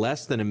people with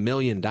less than $1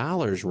 million,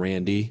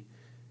 Randy,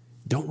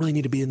 don't really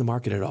need to be in the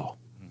market at all.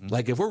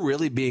 Like, if we're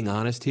really being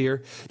honest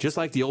here, just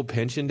like the old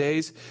pension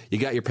days, you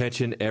got your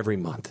pension every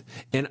month.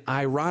 And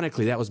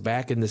ironically, that was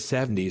back in the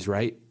 70s,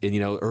 right? In, you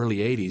know, early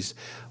 80s.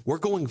 We're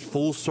going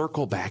full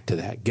circle back to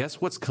that. Guess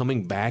what's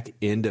coming back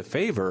into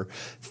favor?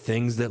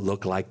 Things that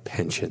look like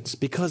pensions,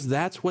 because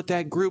that's what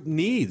that group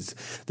needs.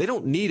 They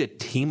don't need a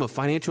team of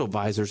financial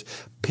advisors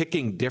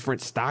picking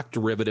different stock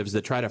derivatives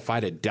that try to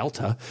fight a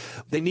delta.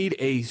 They need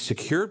a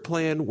secured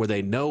plan where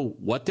they know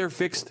what their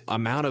fixed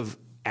amount of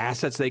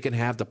assets they can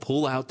have to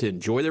pull out to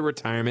enjoy their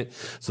retirement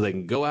so they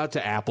can go out to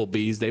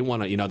Applebee's. They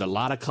want to, you know, the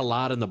lotta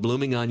colada and the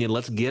blooming onion.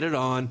 Let's get it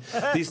on.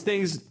 These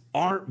things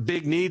aren't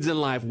big needs in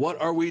life.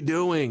 What are we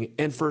doing?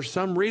 And for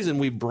some reason,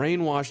 we've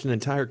brainwashed an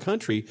entire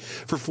country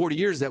for 40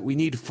 years that we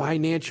need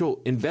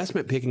financial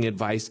investment picking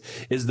advice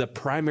is the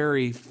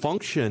primary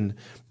function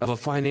of a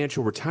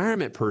financial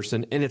retirement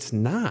person. And it's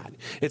not.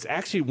 It's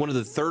actually one of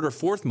the third or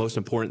fourth most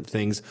important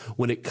things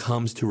when it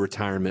comes to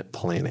retirement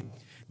planning.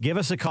 Give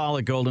us a call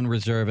at Golden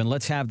Reserve and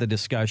let's have the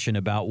discussion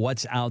about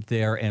what's out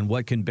there and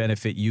what can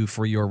benefit you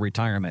for your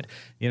retirement.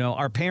 You know,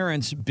 our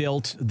parents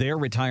built their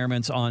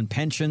retirements on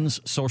pensions,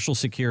 Social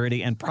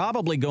Security, and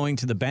probably going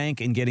to the bank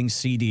and getting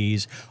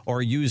CDs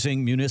or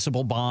using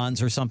municipal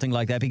bonds or something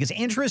like that because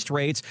interest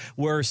rates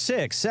were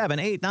 6, 7,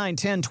 8, 9,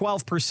 10,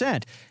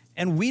 12%.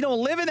 And we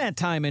don't live in that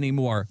time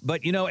anymore.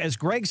 But, you know, as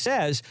Greg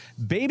says,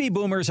 baby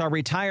boomers are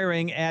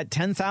retiring at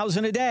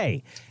 $10,000 a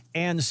day.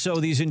 And so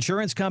these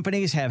insurance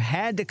companies have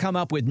had to come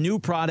up with new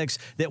products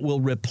that will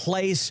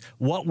replace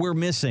what we're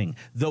missing,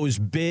 those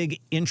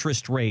big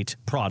interest rate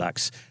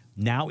products.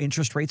 Now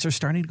interest rates are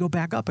starting to go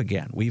back up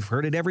again. We've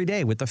heard it every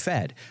day with the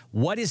Fed.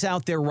 What is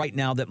out there right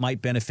now that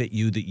might benefit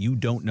you that you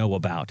don't know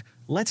about?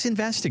 Let's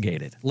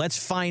investigate it. Let's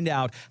find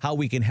out how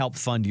we can help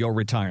fund your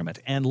retirement.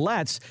 And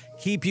let's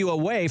keep you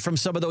away from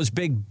some of those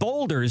big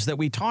boulders that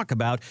we talk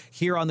about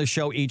here on the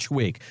show each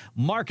week.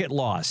 Market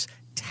loss,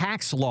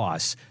 tax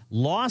loss,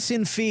 loss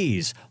in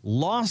fees,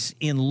 loss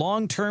in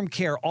long-term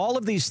care, all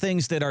of these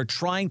things that are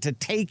trying to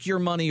take your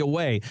money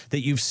away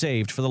that you've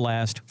saved for the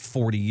last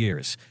 40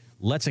 years.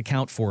 Let's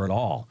account for it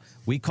all.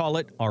 We call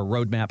it our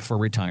roadmap for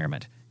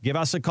retirement. Give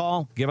us a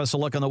call. Give us a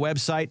look on the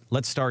website.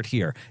 Let's start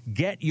here.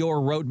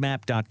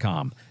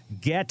 GetYourRoadmap.com.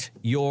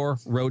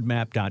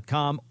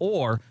 GetYourRoadmap.com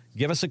or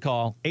give us a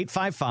call,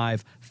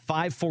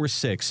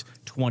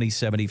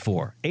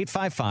 855-546-2074.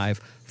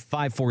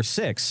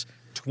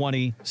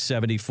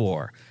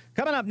 855-546-2074.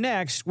 Coming up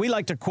next, we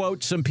like to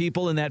quote some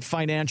people in that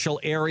financial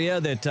area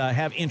that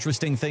have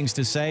interesting things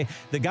to say.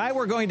 The guy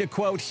we're going to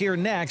quote here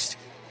next,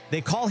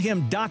 they call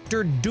him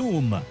Dr.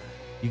 Doom.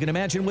 You can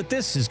imagine what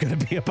this is going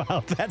to be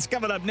about. That's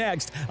coming up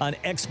next on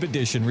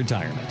Expedition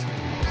Retirement.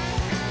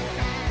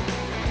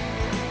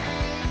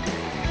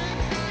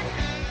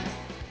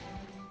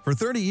 For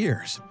 30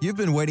 years, you've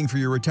been waiting for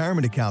your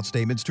retirement account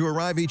statements to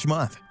arrive each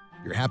month.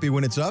 You're happy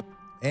when it's up,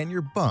 and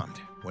you're bummed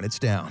when it's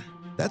down.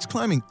 That's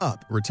climbing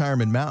up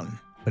Retirement Mountain,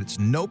 but it's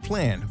no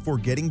plan for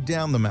getting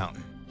down the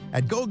mountain.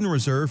 At Golden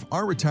Reserve,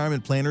 our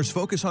retirement planners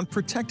focus on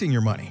protecting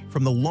your money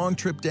from the long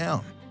trip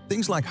down.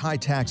 Things like high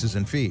taxes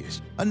and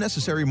fees,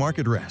 unnecessary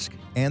market risk,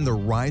 and the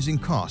rising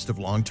cost of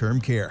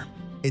long-term care.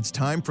 It's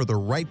time for the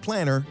right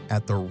planner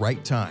at the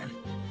right time.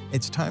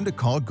 It's time to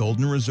call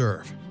Golden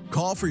Reserve.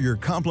 Call for your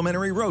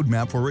complimentary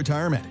roadmap for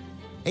retirement.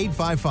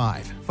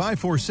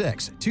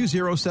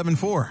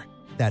 855-546-2074.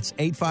 That's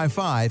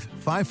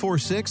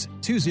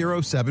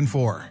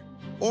 855-546-2074.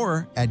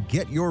 Or at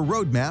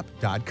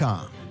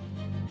getyourroadmap.com.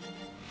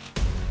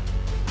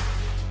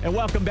 And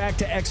welcome back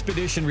to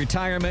Expedition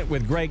Retirement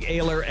with Greg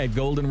Ayler at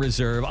Golden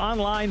Reserve.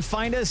 Online,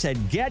 find us at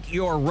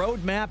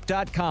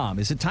getyourroadmap.com.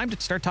 Is it time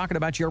to start talking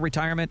about your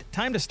retirement?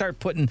 Time to start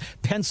putting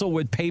pencil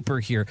with paper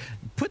here.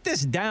 Put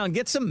this down.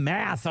 Get some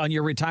math on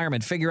your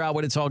retirement. Figure out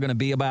what it's all going to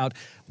be about.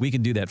 We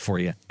can do that for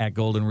you at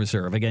Golden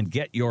Reserve. Again,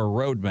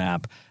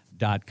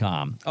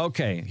 getyourroadmap.com.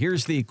 Okay,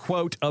 here's the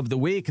quote of the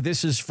week.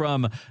 This is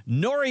from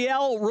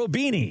Nouriel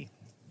Roubini.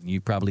 You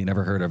probably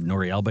never heard of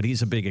Nouriel, but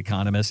he's a big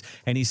economist.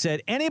 And he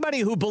said, anybody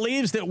who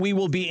believes that we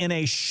will be in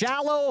a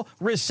shallow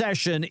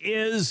recession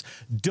is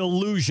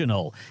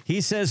delusional.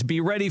 He says, be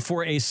ready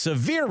for a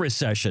severe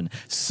recession,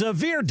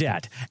 severe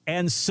debt,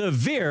 and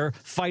severe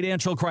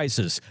financial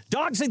crisis.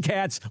 Dogs and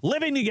cats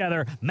living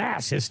together,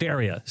 mass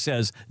hysteria,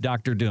 says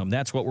Dr. Doom.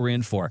 That's what we're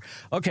in for.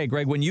 Okay,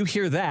 Greg, when you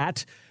hear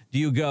that, do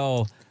you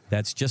go,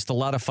 that's just a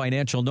lot of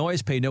financial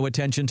noise, pay no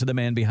attention to the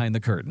man behind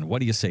the curtain? What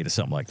do you say to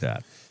something like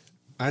that?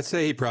 I'd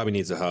say he probably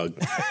needs a hug.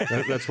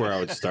 That's where I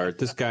would start.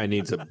 This guy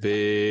needs a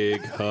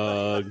big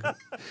hug,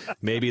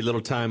 maybe a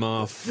little time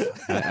off.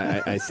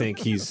 I think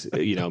he's,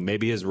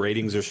 maybe his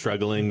ratings are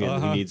struggling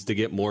and he needs to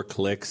get more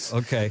clicks.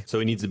 Okay. So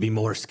he needs to be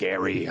more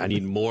scary. I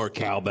need more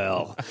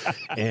cowbell.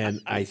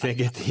 And I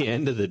think at the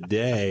end of the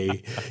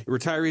day,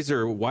 retirees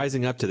are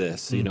wising up to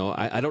this.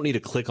 I don't need to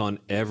click on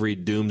every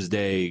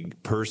doomsday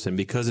person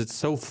because it's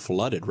so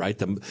flooded,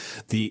 right?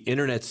 The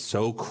internet's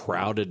so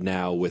crowded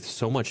now with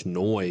so much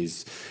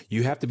noise.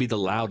 You have to be the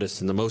loudest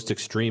and the most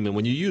extreme. And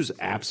when you use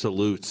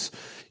absolutes,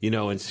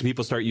 and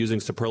people start using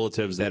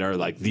superlatives that are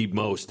like the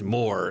most,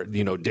 more,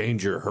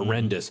 danger,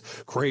 horrendous,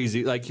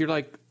 crazy, like you're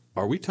like,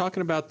 are we talking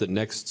about the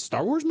next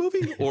Star Wars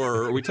movie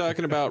or are we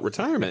talking about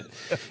retirement?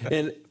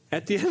 And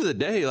at the end of the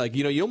day, like,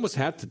 you almost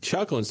have to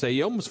chuckle and say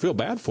you almost feel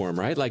bad for them,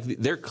 right? Like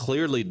they're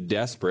clearly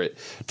desperate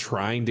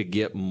trying to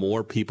get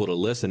more people to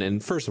listen.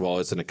 And first of all,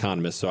 it's an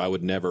economist, so I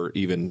would never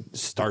even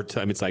start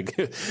to, it's like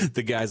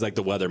the guy's like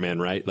the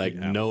weatherman, right? Like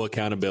no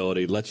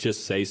accountability. Let's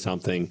just say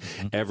something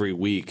every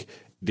week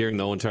during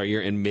the whole entire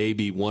year, and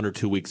maybe 1 or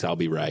 2 weeks I'll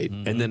be right.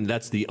 And then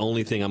that's the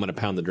only thing I'm going to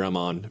pound the drum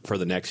on for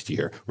the next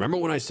year. Remember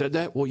when I said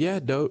that? Well, yeah,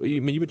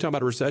 you've been talking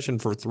about a recession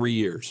for 3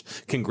 years.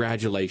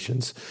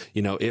 Congratulations.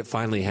 It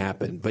finally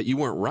happened. But you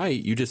weren't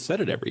right. You just said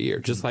it every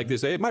year. Just like they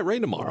say, it might rain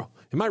tomorrow.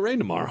 It might rain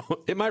tomorrow.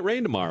 It might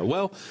rain tomorrow.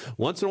 Well,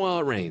 once in a while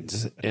it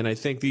rains. And I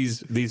think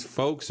these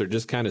folks are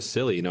just kind of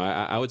silly.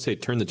 I would say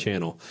turn the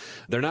channel.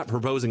 They're not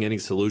proposing any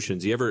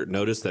solutions. You ever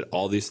notice that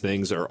all these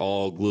things are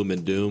all gloom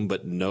and doom,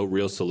 but no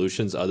real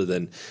solutions other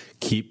than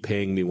keep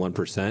paying me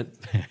 1%,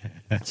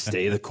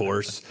 stay the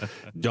course,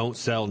 don't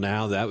sell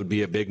now. That would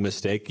be a big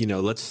mistake.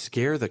 Let's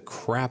scare the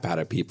crap out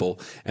of people.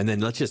 And then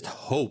let's just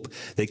hope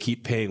they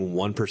keep paying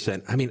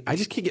 1%. I mean, I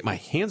just can't get my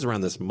hands around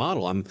this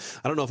model. I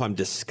don't know if I'm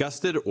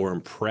disgusted or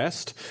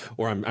impressed,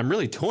 or I'm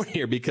really torn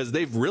here because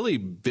they've really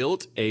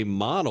built a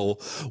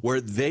model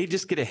where they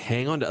just get to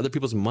hang on to other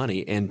people's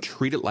money and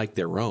treat it like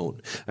their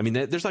own. I mean,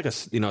 there's like a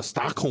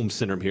Stockholm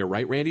syndrome here,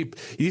 right, Randy?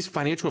 These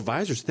financial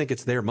advisors think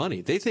it's their money.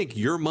 They think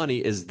your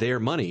money is their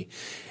money.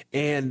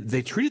 And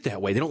they treat it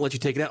that way. They don't let you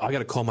take it out. I got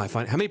to call my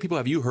how many people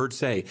have you heard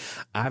say,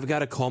 I've got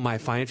to call my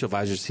financial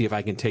advisor to see if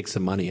I can take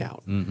some money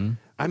out? Mm-hmm.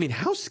 I mean,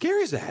 how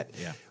scary is that?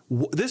 Yeah.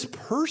 This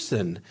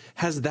person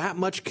has that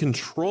much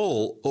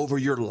control over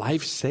your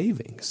life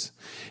savings.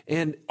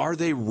 And are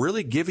they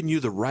really giving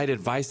you the right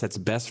advice that's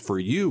best for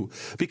you?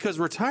 Because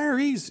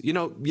retirees, you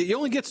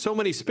only get so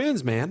many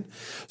spins, man.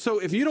 So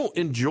if you don't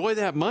enjoy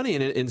that money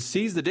and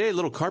seize the day, a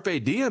little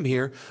carpe diem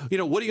here, what are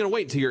you going to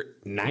wait until you're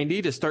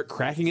 90 to start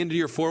cracking into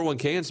your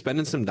 401k and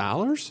spending some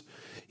dollars?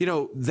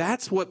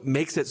 That's what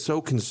makes it so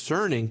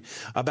concerning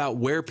about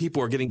where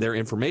people are getting their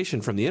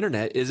information from the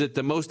internet. Is it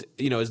the most,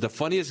 is the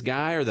funniest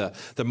guy or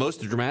the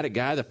most dramatic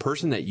guy, the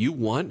person that you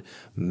want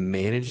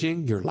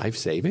managing your life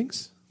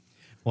savings?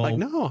 Well, like,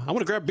 no, I want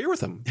to grab beer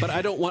with him, but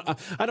I don't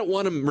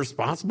want him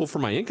responsible for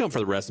my income for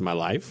the rest of my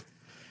life.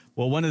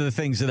 Well, one of the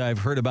things that I've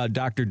heard about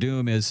Dr.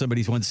 Doom is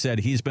somebody once said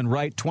he's been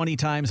right 20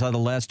 times out of the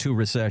last 2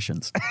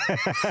 recessions.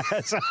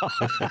 So,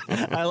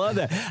 I love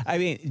that. I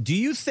mean, do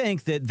you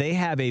think that they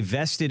have a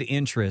vested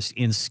interest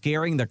in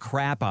scaring the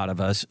crap out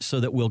of us so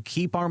that we'll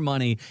keep our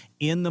money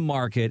in the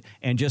market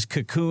and just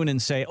cocoon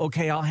and say,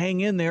 okay, I'll hang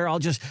in there. I'll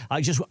just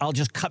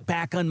cut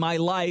back on my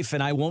life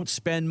and I won't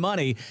spend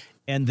money.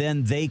 And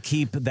then they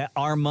keep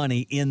our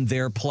money in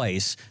their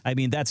place. I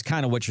mean, that's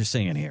kind of what you're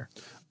saying here.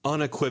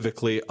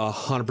 Unequivocally,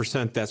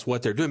 100% that's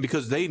what they're doing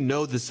because they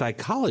know the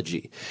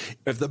psychology.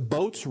 If the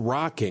boat's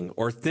rocking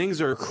or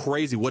things are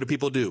crazy, what do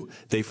people do?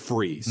 They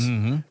freeze.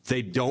 Mm-hmm.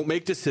 They don't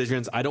make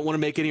decisions. I don't want to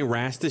make any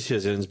rash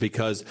decisions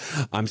because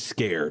I'm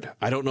scared.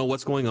 I don't know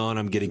what's going on.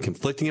 I'm getting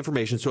conflicting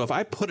information. So if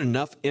I put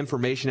enough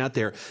information out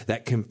there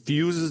that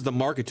confuses the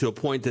market to a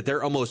point that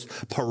they're almost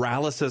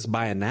paralysis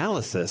by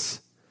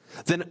analysis,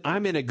 then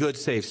I'm in a good,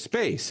 safe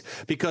space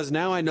because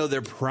now I know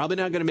they're probably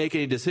not going to make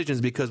any decisions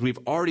because we've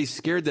already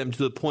scared them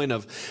to the point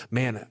of,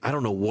 man, I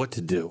don't know what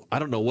to do. I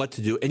don't know what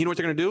to do. And you know what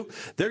they're going to do?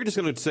 They're just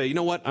going to say, you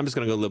know what? I'm just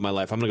going to go live my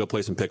life. I'm going to go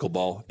play some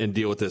pickleball and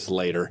deal with this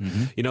later.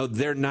 Mm-hmm. You know,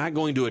 they're not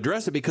going to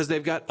address it because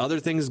they've got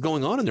other things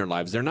going on in their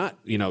lives. They're not,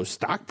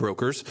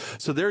 stockbrokers.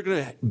 So they're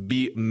going to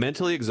be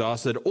mentally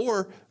exhausted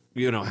or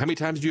how many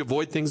times do you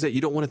avoid things that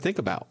you don't want to think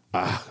about?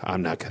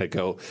 I'm not going to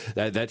go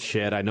that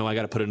shed. I know I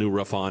got to put a new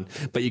roof on,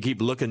 but you keep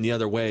looking the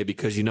other way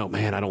because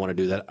man, I don't want to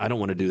do that. I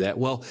don't want to do that.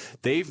 Well,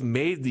 they've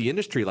made the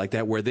industry like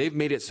that where they've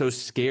made it so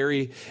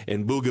scary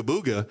and booga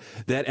booga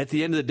that at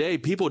the end of the day,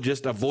 people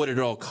just avoid it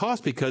at all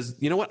costs because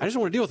you know what? I just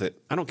don't want to deal with it.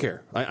 I don't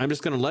care. I'm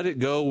just going to let it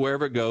go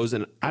wherever it goes.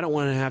 And I don't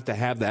want to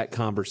have that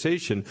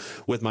conversation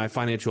with my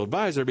financial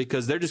advisor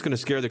because they're just going to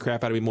scare the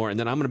crap out of me more. And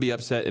then I'm going to be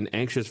upset and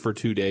anxious for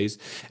 2 days.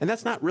 And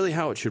that's not really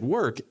how it should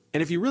work.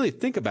 And if you really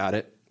think about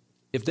it,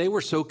 if they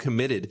were so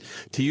committed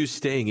to you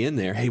staying in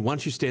there, hey, why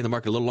don't you stay in the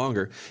market a little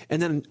longer?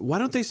 And then why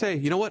don't they say,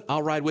 you know what?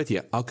 I'll ride with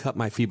you. I'll cut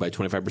my fee by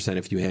 25%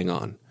 if you hang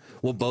on.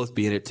 We'll both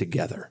be in it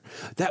together.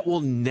 That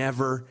will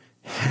never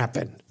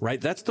happen, right?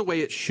 That's the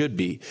way it should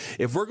be.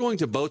 If we're going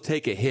to both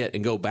take a hit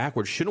and go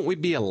backwards, shouldn't we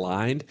be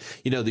aligned?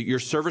 Your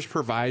service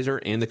provider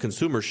and the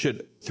consumer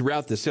should,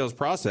 throughout the sales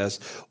process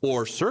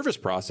or service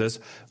process,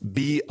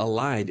 be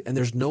aligned. And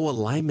there's no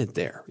alignment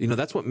there.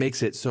 That's what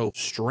makes it so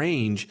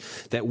strange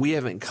that we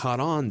haven't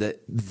caught on that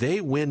they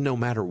win no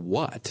matter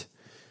what.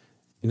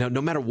 No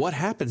matter what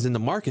happens in the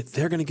market,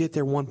 they're going to get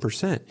their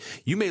 1%.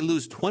 You may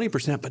lose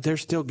 20%, but they're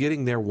still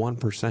getting their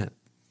 1%.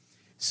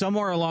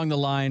 Somewhere along the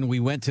line, we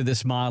went to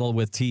this model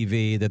with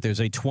TV that there's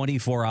a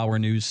 24-hour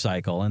news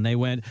cycle, and they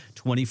went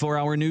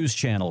 24-hour news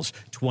channels,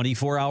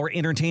 24-hour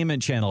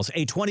entertainment channels,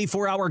 a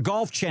 24-hour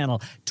golf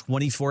channel,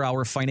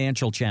 24-hour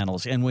financial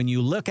channels. And when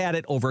you look at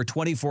it over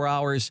 24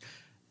 hours,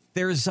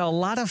 there's a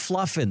lot of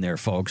fluff in there,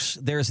 folks.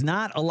 There's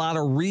not a lot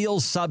of real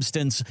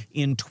substance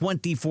in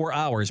 24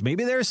 hours.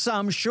 Maybe there's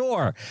some,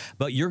 sure,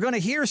 but you're going to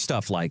hear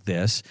stuff like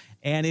this.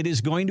 And it is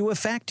going to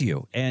affect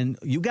you. And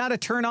you got to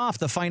turn off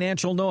the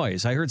financial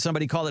noise. I heard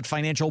somebody call it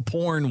financial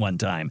porn one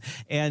time.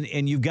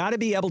 And you've got to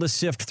be able to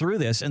sift through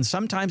this. And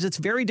sometimes it's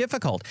very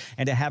difficult.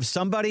 And to have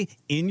somebody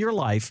in your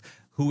life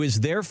who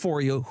is there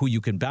for you, who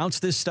you can bounce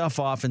this stuff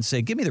off and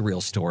say, give me the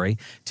real story.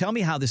 Tell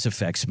me how this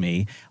affects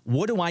me.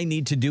 What do I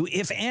need to do,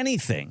 if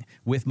anything,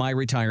 with my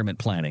retirement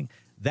planning?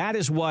 That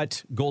is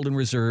what Golden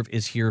Reserve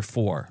is here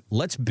for.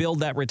 Let's build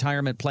that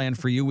retirement plan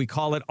for you. We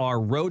call it our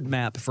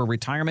roadmap for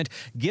retirement,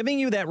 giving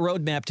you that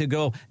roadmap to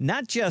go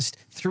not just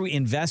through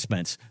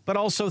investments, but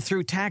also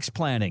through tax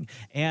planning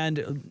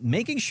and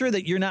making sure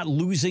that you're not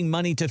losing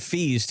money to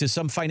fees to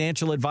some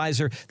financial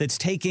advisor that's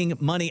taking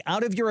money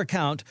out of your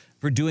account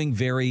for doing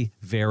very,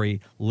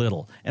 very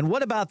little. And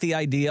what about the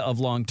idea of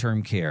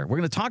long-term care? We're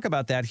going to talk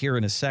about that here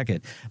in a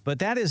second, but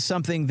that is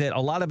something that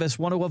a lot of us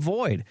want to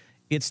avoid.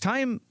 It's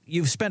time.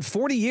 You've spent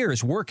 40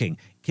 years working.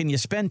 Can you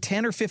spend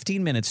 10 or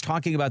 15 minutes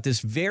talking about this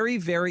very,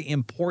 very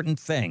important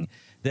thing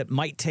that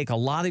might take a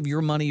lot of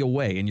your money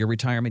away in your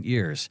retirement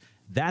years?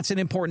 That's an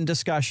important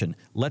discussion.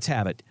 Let's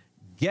have it.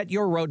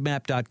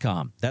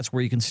 GetYourRoadmap.com. That's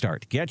where you can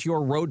start.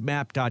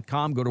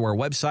 GetYourRoadmap.com. Go to our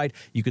website.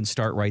 You can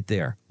start right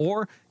there.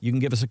 Or you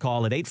can give us a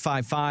call at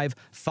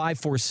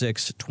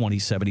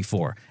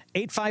 855-546-2074.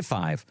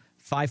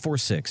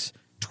 855-546-2074.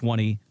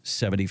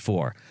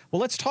 2074. Well,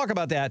 let's talk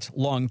about that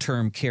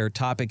long-term care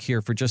topic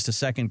here for just a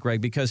second, Greg,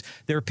 because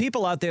there are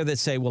people out there that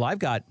say, well, I've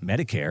got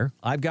Medicare,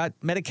 I've got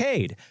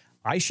Medicaid.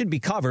 I should be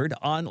covered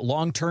on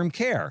long-term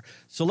care.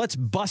 So let's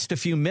bust a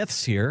few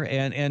myths here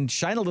and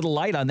shine a little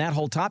light on that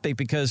whole topic,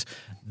 because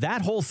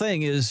that whole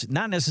thing is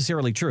not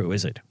necessarily true,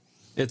 is it?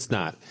 It's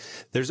not.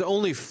 There's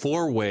only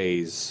 4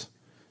 ways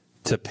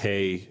to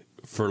pay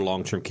for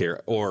long-term care,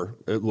 or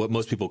what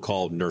most people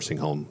call nursing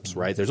homes,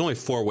 right? There's only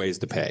 4 ways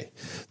to pay.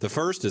 The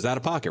first is out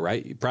of pocket,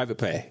 right? Private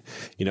pay.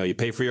 You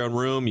pay for your own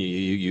room.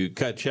 You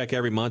cut a check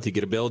every month. You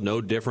get a bill, no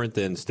different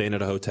than staying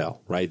at a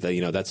hotel, right?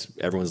 That's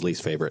everyone's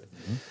least favorite.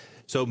 Mm-hmm.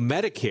 So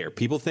Medicare,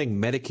 people think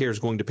Medicare is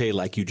going to pay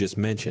like you just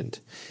mentioned.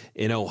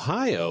 In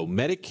Ohio,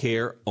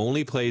 Medicare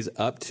only pays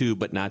up to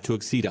but not to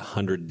exceed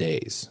 100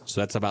 days. So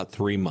that's about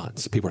 3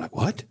 months. People are like,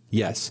 what?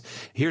 Yes.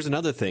 Here's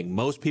another thing.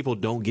 Most people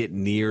don't get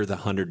near the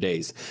 100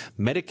 days.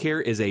 Medicare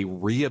is a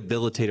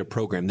rehabilitative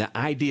program. The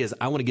idea is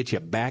I want to get you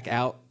back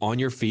out on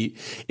your feet.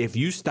 If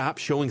you stop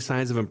showing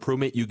signs of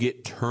improvement, you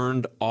get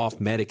turned off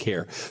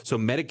Medicare. So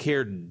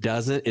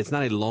Medicare it's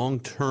not a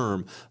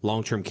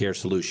long-term care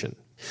solution.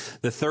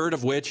 The third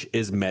of which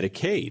is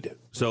Medicaid.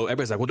 So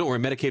everybody's like, well, don't worry,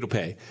 Medicaid will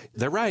pay.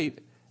 They're right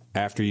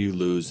after you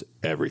lose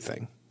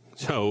everything.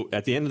 So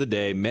at the end of the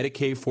day,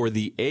 Medicaid for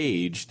the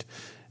aged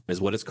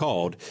is what it's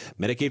called.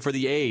 Medicaid for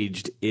the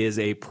aged is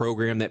a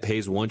program that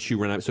pays once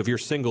you run out. So if you're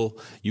single,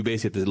 you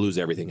basically have to lose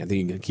everything. I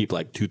think you can keep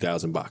like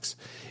 $2,000.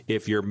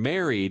 If you're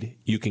married,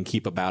 you can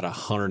keep about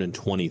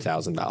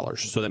 $120,000.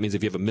 So that means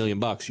if you have $1 million,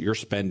 you're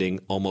spending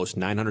almost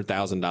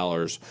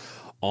 $900,000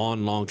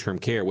 on long-term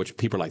care, which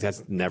people are like,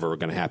 that's never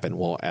going to happen.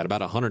 Well, at about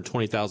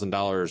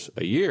 $120,000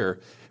 a year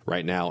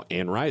right now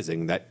and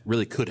rising, that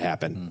really could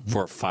happen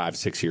for a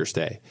 5-6 year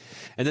stay.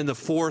 And then the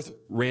fourth,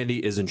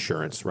 Randy, is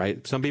insurance,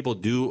 right? Some people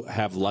do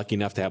have lucky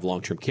enough to have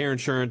long-term care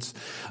insurance.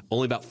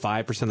 Only about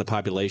 5% of the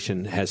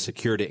population has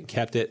secured it and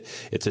kept it.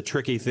 It's a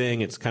tricky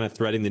thing. It's kind of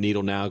threading the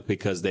needle now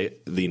because a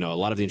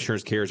lot of the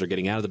insurance carriers are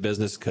getting out of the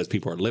business because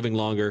people are living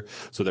longer,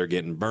 so they're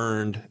getting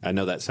burned. I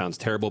know that sounds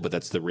terrible, but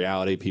that's the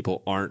reality.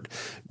 People aren't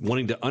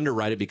wanting to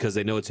underwrite it because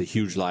they know it's a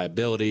huge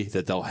liability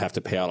that they'll have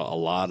to pay out a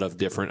lot of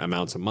different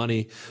amounts of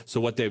money. So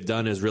what they've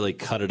done is really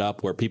cut it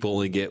up where people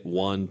only get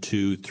 1,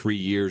 2, 3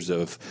 years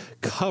of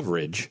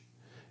coverage.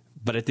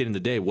 But at the end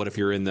of the day, what if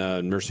you're in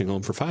the nursing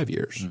home for 5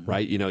 years,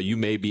 right? You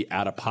may be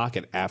out of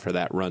pocket after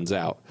that runs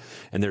out.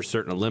 And there's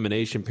certain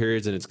elimination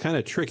periods, and it's kind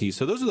of tricky.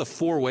 So those are the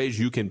 4 ways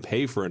you can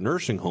pay for a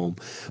nursing home.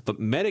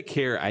 But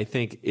Medicare, I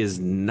think, is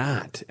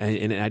not,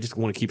 and I just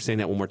want to keep saying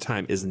that one more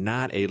time, is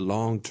not a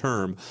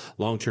long-term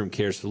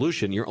care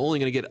solution. You're only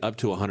going to get up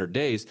to 100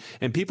 days.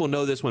 And people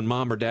know this when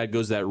mom or dad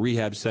goes to that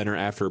rehab center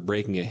after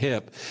breaking a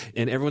hip.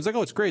 And everyone's like,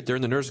 oh, it's great. They're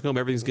in the nursing home.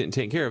 Everything's getting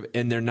taken care of.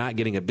 And they're not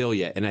getting a bill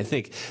yet. And I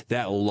think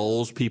that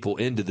lulls people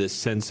into this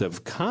sense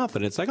of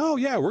confidence, like, oh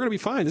yeah, we're going to be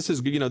fine. This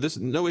is, this is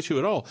no issue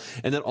at all.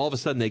 And then all of a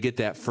sudden they get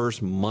that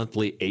first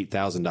monthly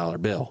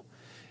 $8,000 bill.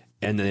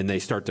 And then they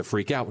start to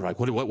freak out. We're like,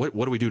 what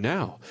do we do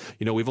now?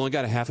 We've only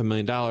got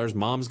 $500,000.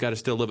 Mom's got to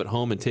still live at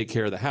home and take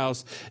care of the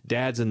house.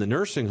 Dad's in the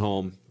nursing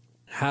home.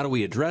 How do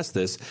we address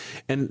this?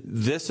 And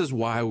this is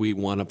why we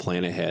want to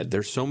plan ahead.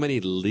 There's so many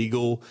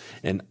legal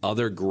and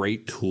other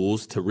great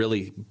tools to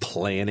really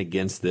plan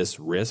against this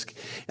risk.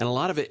 And a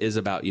lot of it is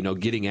about,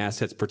 getting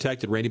assets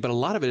protected, Randy, but a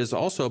lot of it is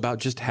also about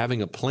just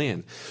having a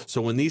plan.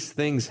 So when these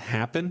things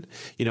happen,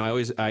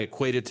 I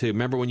equate it to,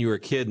 remember when you were a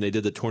kid and they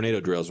did the tornado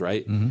drills,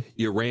 right?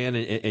 You ran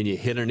and you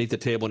hit underneath the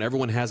table, and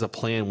everyone has a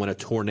plan when a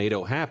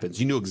tornado happens.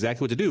 You knew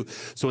exactly what to do.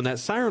 So when that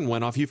siren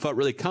went off, you felt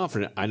really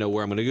confident. I know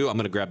where I'm going to go. I'm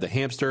going to grab the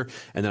hamster,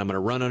 and then I'm going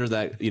to run under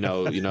that,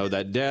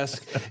 that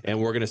desk, and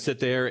we're going to sit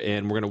there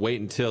and we're going to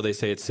wait until they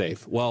say it's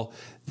safe. Well,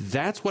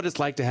 that's what it's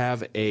like to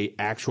have a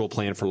actual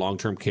plan for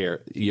long-term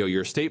care.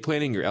 Your estate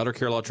planning, your elder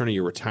care law attorney,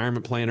 your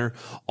retirement planner,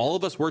 all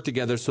of us work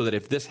together so that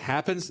if this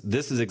happens,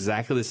 this is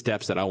exactly the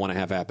steps that I want to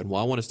have happen.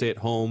 Well, I want to stay at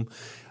home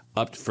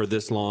up for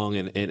this long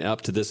and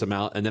up to this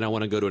amount, and then I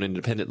want to go to an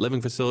independent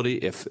living facility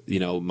if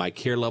my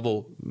care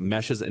level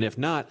meshes, and if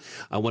not,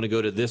 I want to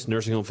go to this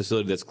nursing home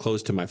facility that's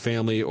close to my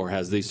family or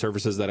has these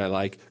services that I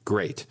like.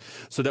 Great,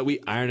 so that we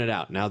iron it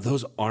out. Now,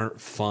 those aren't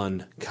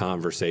fun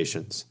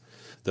conversations.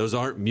 Those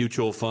aren't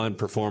mutual fund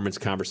performance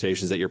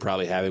conversations that you're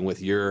probably having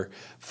with your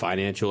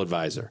financial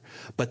advisor,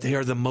 but they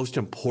are the most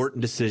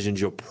important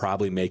decisions you'll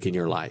probably make in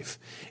your life.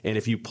 And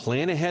if you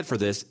plan ahead for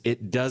this,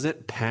 it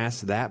doesn't pass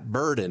that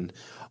burden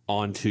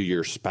onto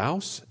your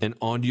spouse and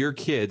onto your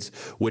kids,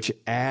 which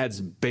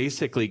adds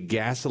basically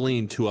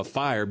gasoline to a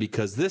fire,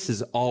 because this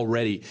is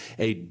already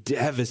a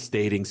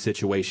devastating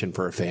situation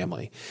for a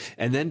family.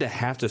 And then to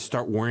have to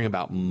start worrying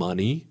about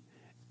money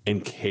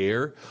and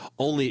care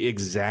only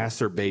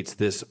exacerbates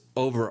this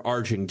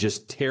overarching,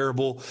 just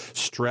terrible,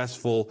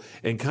 stressful,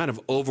 and kind of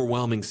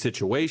overwhelming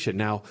situation.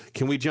 Now,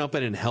 can we jump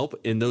in and help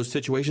in those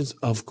situations?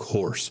 Of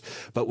course.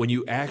 But when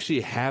you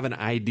actually have an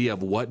idea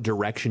of what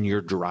direction you're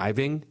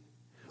driving,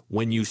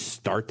 when you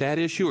start that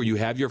issue or you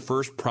have your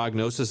first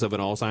prognosis of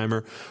an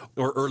Alzheimer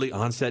or early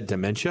onset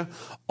dementia,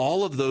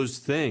 all of those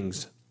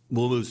things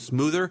will move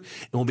smoother,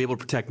 and we'll be able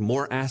to protect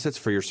more assets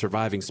for your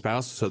surviving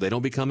spouse so they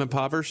don't become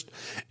impoverished.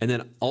 And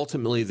then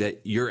ultimately that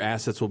your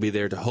assets will be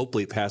there to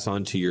hopefully pass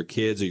on to your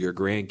kids or your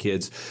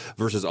grandkids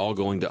versus all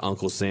going to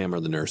Uncle Sam or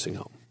the nursing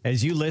home.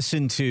 As you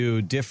listen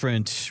to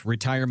different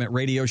retirement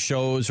radio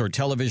shows or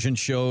television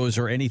shows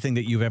or anything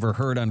that you've ever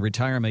heard on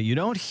retirement, you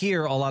don't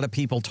hear a lot of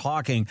people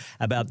talking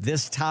about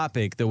this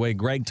topic the way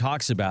Greg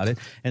talks about it.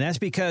 And that's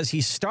because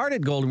he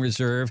started Golden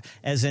Reserve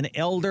as an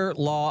elder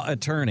law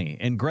attorney.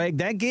 And Greg,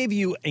 that gave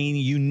you a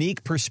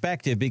unique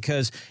perspective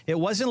because it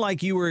wasn't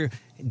like you were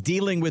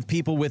dealing with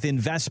people with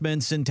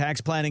investments and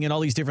tax planning and all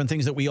these different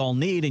things that we all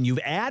need, and you've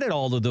added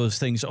all of those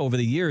things over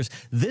the years.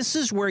 This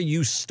is where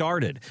you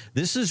started.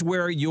 This is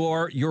where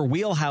your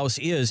wheelhouse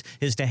is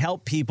to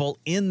help people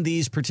in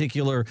these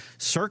particular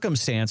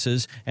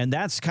circumstances, and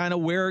that's kind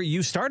of where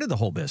you started the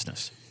whole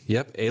business.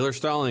 Yep. Ehlers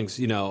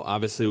Stallings,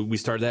 obviously we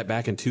started that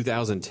back in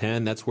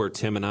 2010. That's where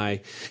Tim and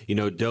I,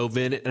 dove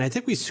in. And I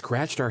think we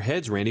scratched our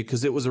heads, Randy,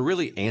 because it was a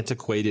really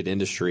antiquated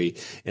industry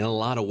in a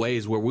lot of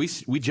ways where we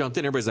jumped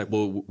in. Everybody's like,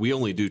 well, we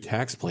only do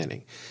tax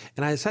planning.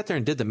 And I sat there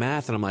and did the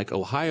math, and I'm like,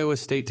 Ohio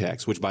estate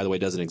tax, which, by the way,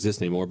 doesn't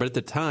exist anymore. But at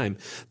the time,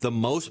 the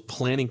most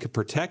planning could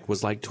protect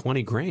was like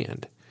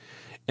 $20,000.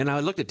 And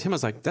I looked at Tim, I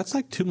was like, that's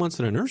like 2 months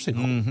in a nursing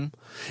home. Mm-hmm.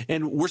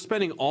 And we're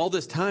spending all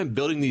this time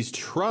building these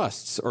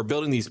trusts or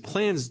building these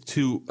plans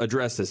to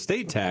address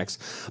estate tax,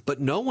 but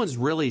no one's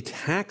really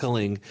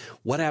tackling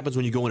what happens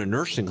when you go in a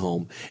nursing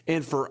home.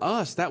 And for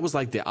us, that was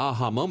like the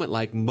aha moment.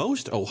 Like,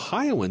 most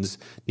Ohioans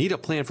need a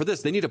plan for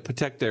this. They need to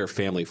protect their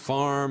family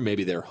farm,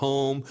 maybe their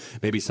home,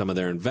 maybe some of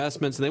their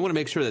investments. And they want to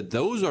make sure that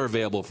those are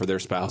available for their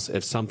spouse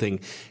if something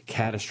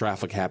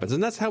catastrophic happens.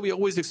 And that's how we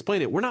always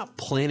explain it. We're not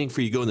planning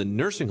for you to go in the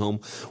nursing home.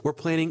 We're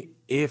planning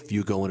if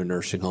you go in a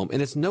nursing home. And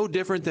it's no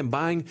different than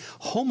buying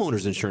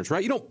homeowners insurance,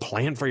 right? You don't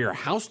plan for your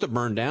house to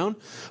burn down,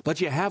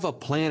 but you have a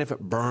plan if it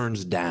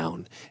burns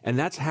down. And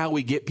that's how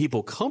we get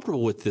people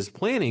comfortable with this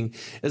planning,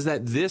 is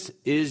that this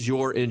is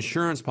your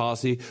insurance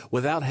policy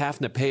without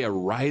having to pay a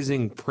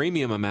rising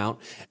premium amount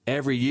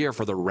every year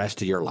for the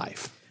rest of your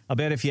life. I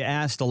bet if you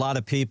asked a lot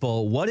of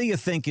people, what do you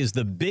think is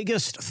the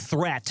biggest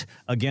threat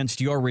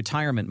against your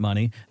retirement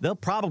money, they'll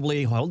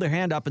probably hold their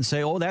hand up and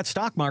say, oh, that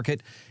stock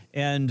market.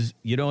 And,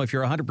 if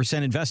you're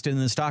 100% invested in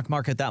the stock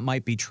market, that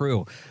might be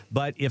true.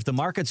 But if the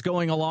market's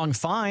going along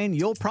fine,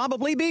 you'll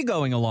probably be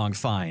going along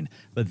fine.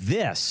 But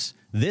this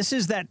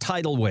is that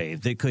tidal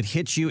wave that could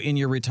hit you in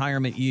your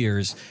retirement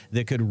years,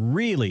 that could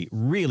really,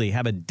 really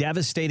have a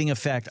devastating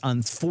effect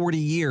on 40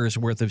 years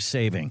worth of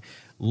saving.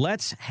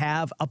 Let's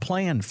have a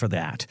plan for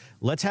that.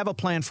 Let's have a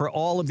plan for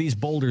all of these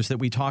boulders that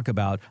we talk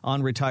about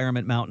on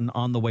Retirement Mountain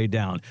on the way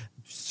down.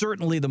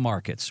 Certainly the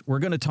markets. We're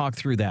going to talk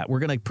through that. We're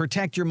going to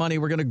protect your money.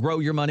 We're going to grow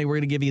your money. We're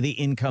going to give you the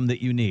income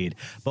that you need.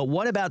 But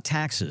what about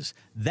taxes?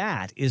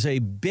 That is a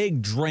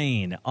big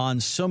drain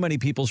on so many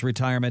people's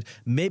retirement.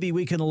 Maybe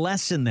we can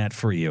lessen that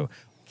for you.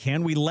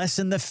 Can we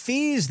lessen the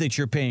fees that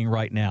you're paying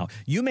right now?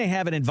 You may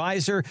have an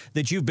advisor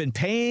that you've been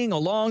paying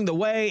along the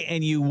way,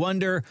 and you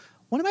wonder,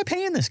 what am I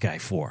paying this guy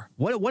for?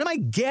 What am I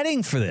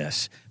getting for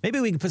this? Maybe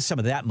we can put some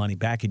of that money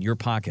back in your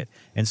pocket.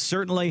 And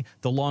certainly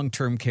the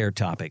long-term care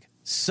topic.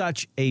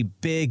 Such a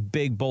big,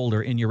 big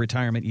boulder in your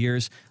retirement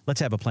years.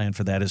 Let's have a plan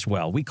for that as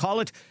well. We call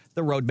it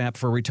the Roadmap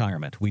for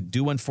Retirement. We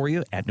do one for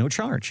you at no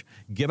charge.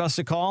 Give us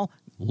a call.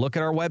 Look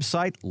at our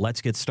website.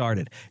 Let's get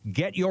started.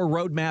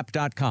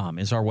 GetYourRoadmap.com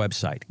is our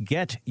website.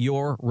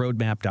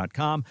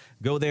 GetYourRoadmap.com.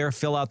 Go there,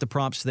 fill out the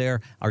prompts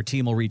there. Our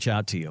team will reach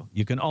out to you.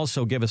 You can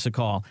also give us a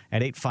call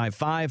at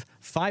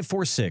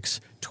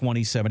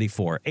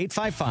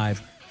 855-546-2074.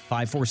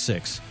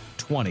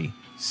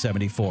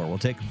 855-546-2074. We'll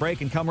take a break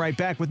and come right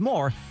back with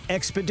more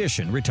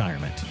Expedition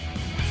Retirement.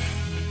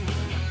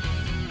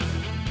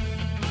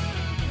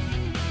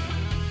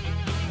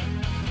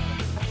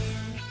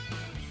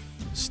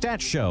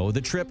 Stats show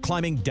the trip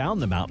climbing down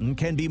the mountain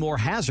can be more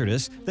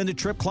hazardous than the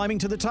trip climbing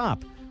to the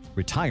top.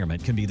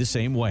 Retirement can be the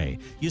same way.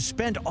 You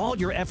spend all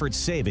your efforts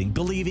saving,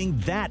 believing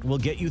that will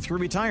get you through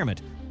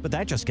retirement. But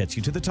that just gets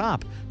you to the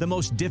top. The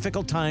most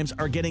difficult times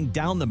are getting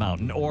down the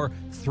mountain or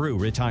through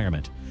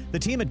retirement. The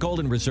team at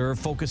Golden Reserve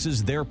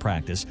focuses their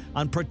practice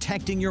on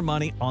protecting your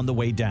money on the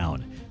way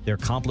down. Their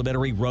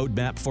complimentary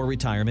roadmap for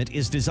retirement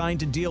is designed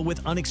to deal with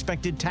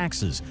unexpected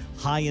taxes,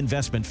 high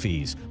investment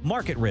fees,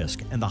 market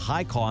risk, and the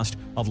high cost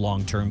of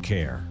long-term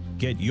care.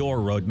 Get your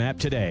roadmap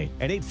today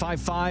at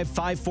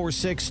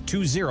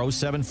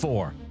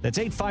 855-546-2074. That's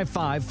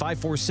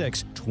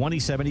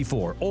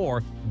 855-546-2074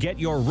 or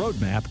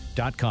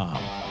getyourroadmap.com.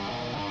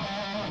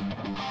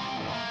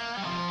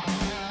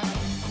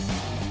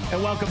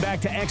 And welcome back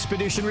to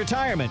Expedition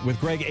Retirement with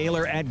Greg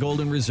Ehlers at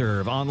Golden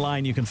Reserve.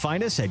 Online, you can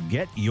find us at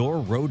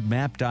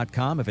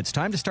getyourroadmap.com. If it's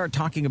time to start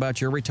talking about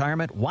your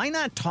retirement, why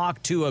not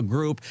talk to a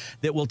group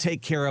that will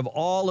take care of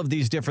all of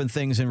these different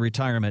things in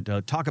retirement?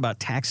 Talk about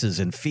taxes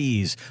and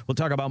fees. We'll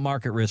talk about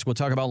market risk. We'll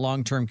talk about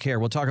long-term care.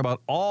 We'll talk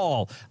about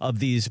all of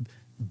these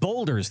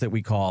boulders that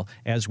we call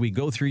as we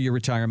go through your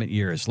retirement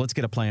years. Let's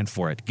get a plan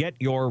for it.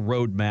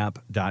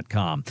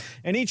 GetYourRoadmap.com.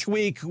 And each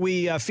week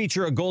we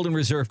feature a Golden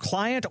Reserve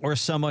client or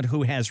someone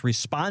who has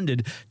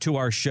responded to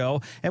our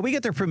show, and we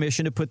get their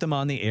permission to put them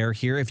on the air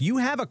here. If you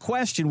have a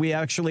question, we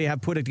actually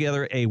have put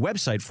together a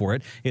website for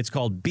it. It's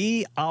called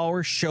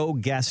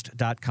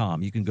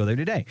BeOurShowGuest.com. You can go there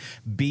today.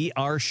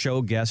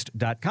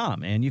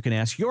 BeOurShowGuest.com. And you can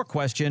ask your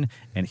question,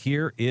 and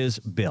here is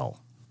Bill.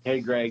 Hey,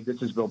 Greg,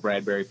 this is Bill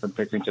Bradbury from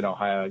Pickerington,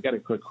 Ohio. I got a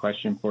quick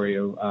question for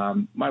you.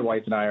 My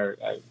wife and I are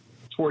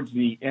towards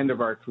the end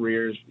of our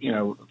careers,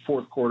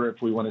 fourth quarter,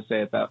 if we want to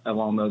say it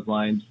along those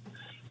lines.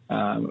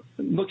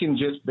 Looking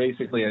just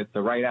basically at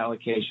the right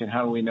allocation,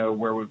 how do we know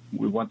where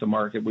we want the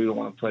market? We don't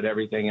want to put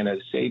everything in a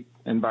safe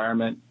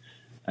environment,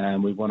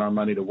 and we want our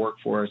money to work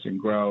for us and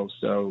grow.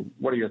 So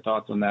what are your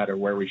thoughts on that, or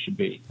where we should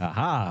be?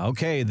 Aha,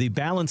 okay, the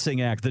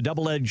balancing act, the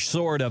double-edged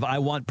sword of I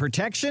want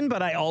protection,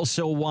 but I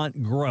also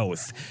want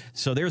growth.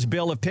 So there's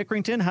Bill of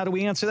Pickerington. How do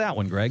we answer that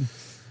one, Greg?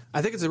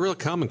 I think it's a real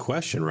common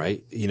question,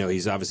 right? You know,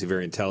 he's obviously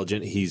very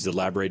intelligent. He's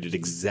elaborated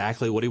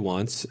exactly what he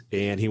wants,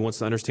 and he wants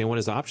to understand what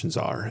his options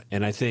are.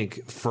 And I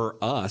think for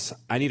us,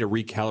 I need to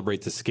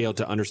recalibrate the scale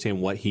to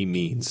understand what he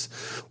means.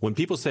 When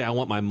people say, I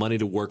want my money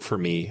to work for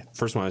me,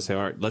 first of all, I say,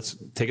 all right, let's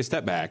take a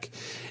step back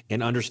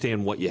and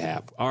understand what you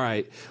have. All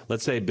right,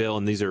 let's say Bill,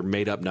 and these are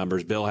made up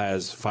numbers, Bill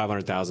has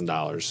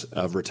 $500,000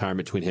 of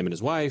retirement between him and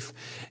his wife,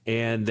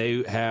 and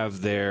they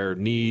have their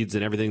needs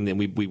and everything. Then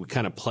we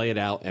kind of play it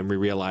out, and we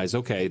realize,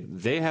 okay,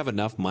 they have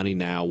enough money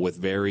now with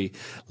very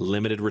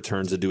limited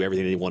returns to do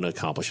everything they want to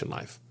accomplish in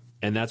life.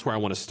 And that's where I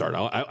want to start.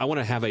 I want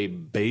to have a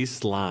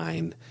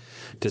baseline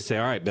to say,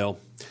 all right, Bill,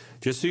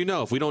 just so you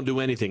know, if we don't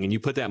do anything and you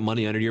put that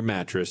money under your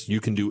mattress,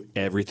 you can do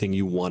everything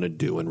you want to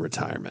do in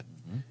retirement.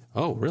 Mm-hmm.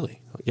 Oh, really?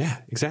 Yeah,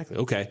 exactly.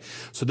 Okay.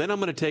 So then I'm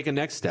going to take a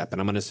next step, and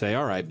I'm going to say,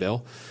 all right,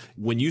 Bill,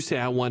 when you say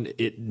I want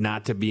it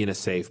not to be in a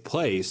safe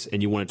place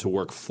and you want it to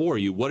work for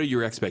you, what are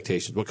your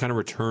expectations? What kind of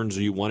returns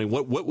are you wanting?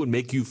 What would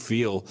make you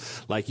feel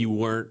like you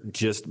weren't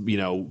just,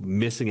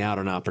 missing out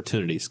on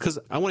opportunities? Because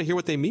I want to hear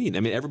what they mean. I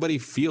mean, everybody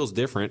feels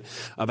different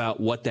about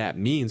what that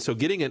means. So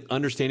getting an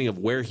understanding of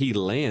where he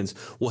lands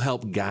will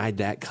help guide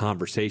that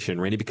conversation,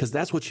 Randy, because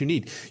that's what you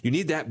need. You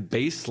need that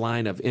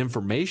baseline of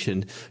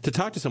information to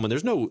talk to someone.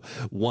 There's no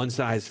one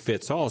size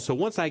fits all. So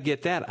once I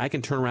get that, I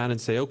can turn around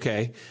and say,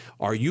 okay,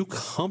 are you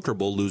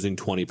comfortable losing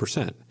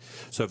 20%?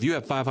 So if you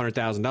have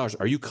 $500,000,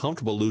 are you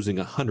comfortable losing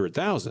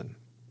 $100,000?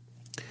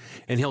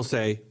 And he'll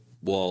say,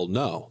 well,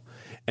 no.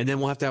 And then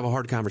we'll have to have a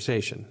hard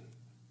conversation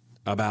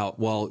about,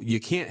 well,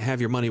 you can't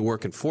have your money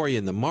working for you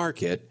in the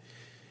market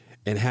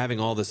and having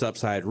all this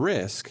upside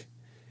risk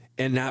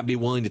and not be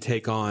willing to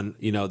take on,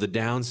 the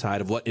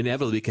downside of what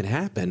inevitably can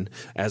happen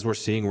as we're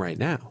seeing right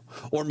now.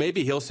 Or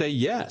maybe he'll say,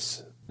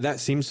 yes, that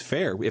seems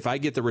fair if I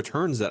get the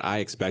returns that I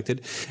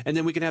expected, and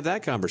then we can have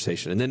that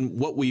conversation. And then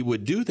what we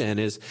would do then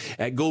is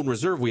at Golden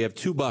Reserve, we have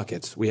two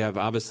buckets. We have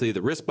obviously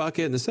the risk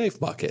bucket and the safe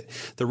bucket.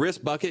 The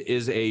risk bucket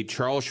is a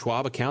Charles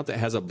Schwab account that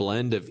has a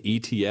blend of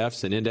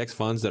ETFs and index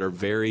funds that are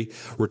very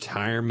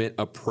retirement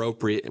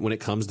appropriate when it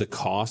comes to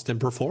cost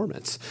and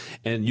performance.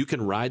 And you can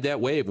ride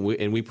that wave,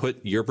 and we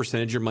put your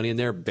percentage of your money in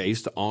there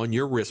based on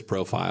your risk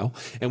profile.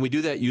 And we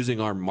do that using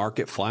our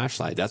market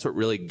flashlight. That's what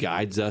really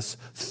guides us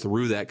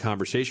through that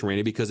conversation,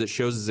 Randy, because it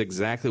shows us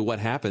exactly what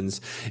happens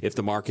if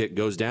the market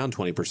goes down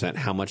 20%,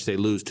 how much they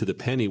lose to the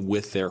penny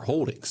with their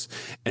holdings.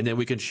 And then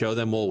we can show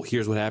them, well,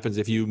 here's what happens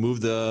if you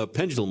move the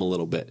pendulum a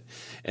little bit.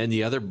 And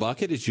the other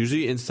bucket is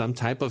usually in some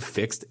type of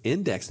fixed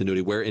index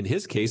annuity, where in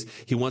his case,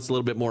 he wants a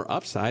little bit more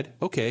upside.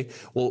 Okay,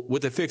 well,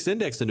 with a fixed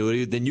index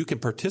annuity, then you can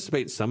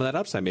participate in some of that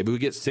upside. Maybe we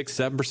get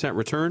 6-7%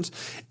 returns,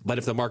 but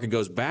if the market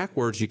goes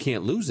backwards, you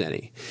can't lose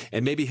any.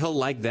 And maybe he'll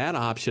like that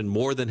option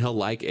more than he'll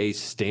like a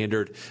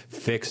standard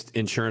fixed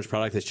insurance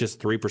product that's just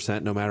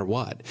 3% no matter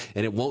what.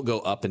 And it won't go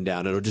up and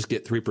down. It'll just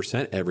get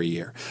 3% every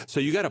year. So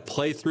you got to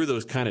play through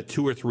those kind of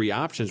 2 or 3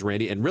 options,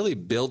 Randy, and really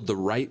build the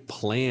right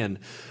plan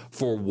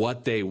for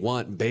what they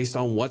want based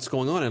on what's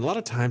going on. And a lot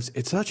of times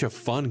it's such a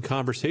fun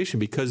conversation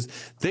because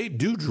they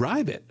do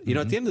drive it.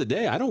 At the end of the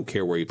day, I don't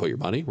care where you put your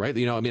money, right?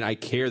 I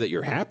care that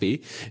you're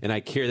happy, and I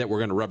care that we're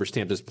going to rubber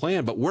stamp this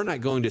plan, but we're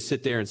not going to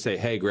sit there and say,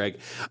 hey, Greg,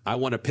 I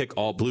want to pick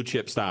all blue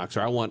chip stocks,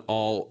 or I want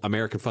all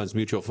American funds,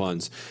 mutual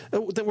funds.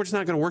 Then we're just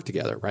not going to work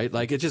together, right?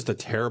 Like, it's just a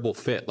terrible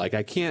fit. Like,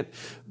 I can't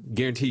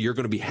guarantee you're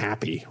going to be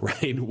happy,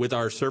 right, with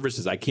our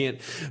services. I can't,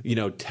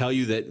 tell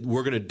you that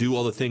we're going to do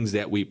all the things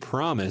that we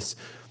promise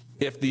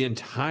if the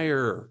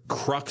entire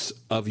crux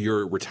of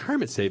your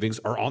retirement savings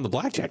are on the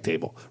blackjack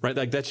table, right?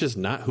 Like, that's just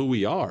not who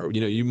we are.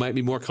 You might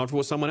be more comfortable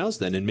with someone else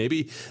then, and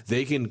maybe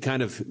they can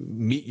kind of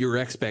meet your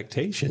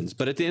expectations.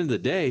 But at the end of the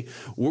day,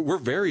 we're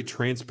very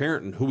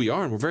transparent in who we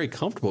are, and we're very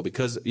comfortable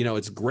because,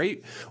 it's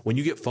great when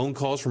you get phone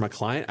calls from a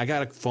client. I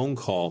got a phone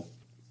call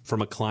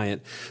from a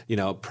client,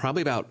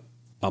 probably about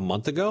a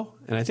month ago,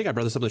 and I think I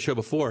brought this up on the show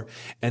before,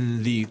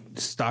 and the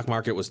stock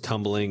market was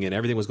tumbling and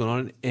everything was going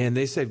on, and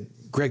they said,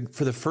 Greg,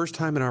 for the first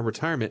time in our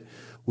retirement,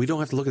 we don't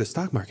have to look at the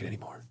stock market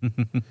anymore.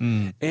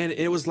 And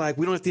it was like,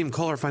 we don't have to even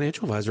call our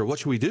financial advisor. What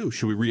should we do?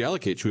 Should we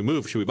reallocate? Should we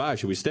move? Should we buy?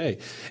 Should we stay?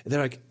 And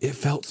they're like, it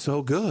felt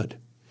so good.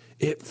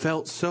 It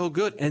felt so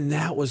good. And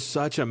that was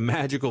such a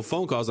magical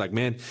phone call. I was like,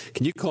 man,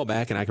 can you call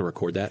back and I can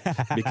record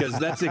that? Because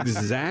that's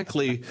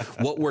exactly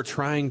what we're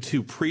trying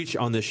to preach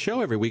on this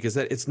show every week, is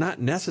that it's not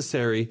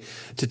necessary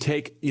to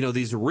take,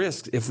 these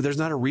risks if there's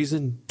not a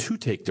reason to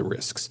take the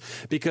risks.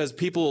 Because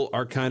people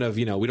are kind of,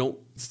 we don't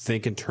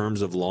think in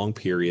terms of long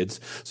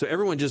periods. So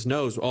everyone just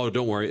knows, oh,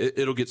 don't worry,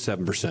 it'll get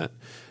 7%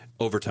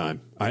 over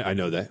time. I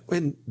know that.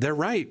 And they're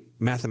right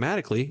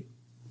mathematically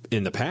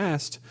in the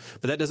past,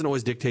 but that doesn't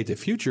always dictate the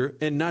future.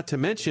 And not to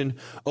mention,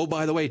 oh,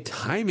 by the way,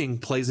 timing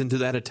plays into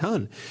that a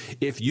ton.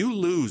 If you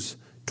lose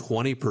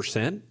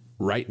 20%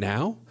 right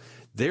now,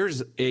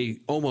 there's a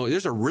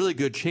really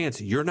good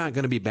chance you're not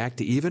going to be back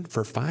to even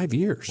for 5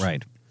 years.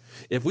 Right.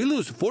 If we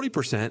lose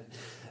 40%,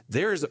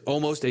 there's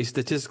almost a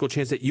statistical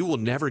chance that you will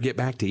never get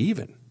back to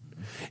even.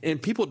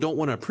 And people don't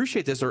want to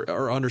appreciate this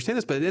or understand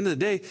this, but at the end of the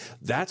day,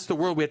 that's the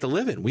world we have to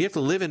live in. We have to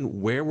live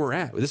in where we're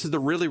at. This is the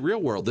really real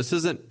world. This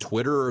isn't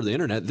Twitter or the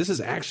internet. This is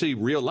actually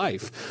real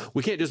life.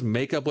 We can't just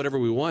make up whatever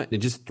we want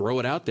and just throw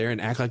it out there and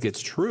act like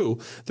it's true.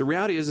 The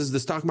reality is the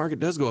stock market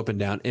does go up and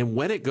down. And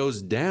when it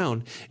goes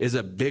down is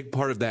a big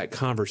part of that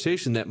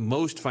conversation that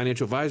most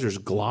financial advisors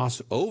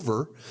gloss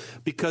over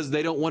because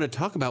they don't want to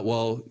talk about,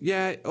 well,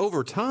 yeah,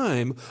 over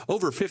time,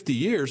 over 50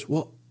 years.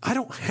 Well, I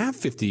don't have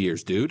 50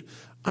 years, dude.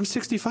 I'm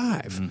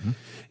 65. Mm-hmm.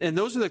 And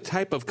those are the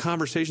type of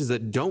conversations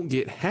that don't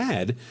get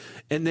had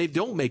and they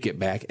don't make it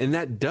back. And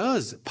that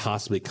does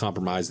possibly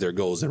compromise their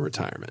goals in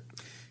retirement.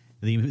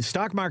 The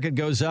stock market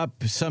goes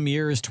up some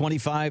years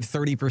 25,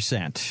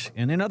 30%.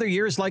 And in other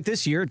years like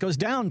this year, it goes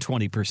down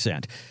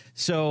 20%.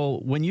 So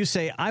when you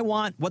say, I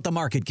want what the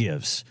market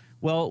gives,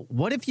 well,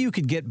 what if you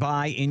could get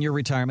by in your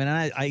retirement?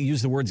 And I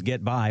use the words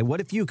get by. What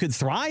if you could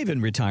thrive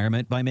in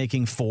retirement by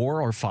making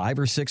 4 or 5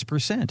 or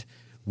 6%?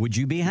 Would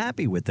you be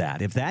happy with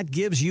that? If that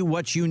gives you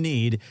what you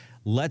need,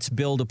 let's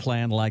build a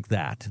plan like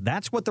that.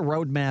 That's what the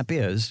roadmap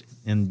is.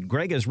 And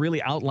Greg has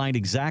really outlined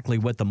exactly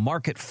what the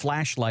market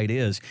flashlight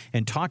is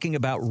and talking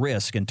about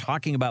risk and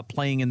talking about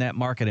playing in that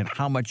market and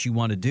how much you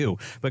want to do.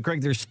 But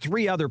Greg, there's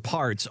 3 other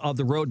parts of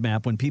the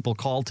roadmap when people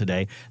call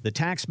today: the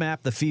tax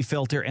map, the fee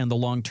filter, and the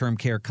long-term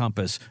care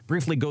compass.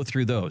 Briefly go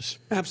through those.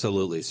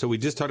 Absolutely. So we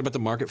just talked about the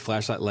market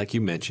flashlight like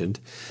you mentioned.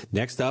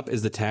 Next up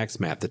is the tax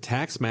map. The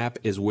tax map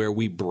is where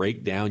we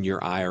break down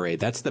your IRA.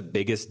 That's the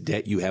biggest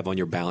debt you have on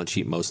your balance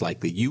sheet, most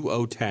likely. You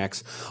owe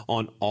tax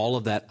on all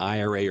of that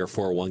IRA or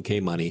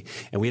 401k money,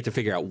 and we have to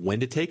figure out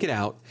when to take it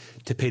out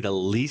to pay the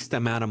least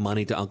amount of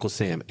money to Uncle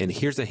Sam. And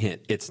here's a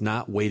hint: it's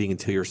not waiting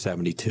until you're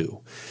 72.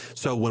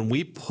 So when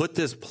we put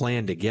this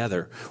plan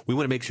together, we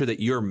want to make sure that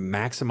you're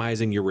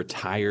maximizing your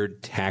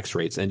retired tax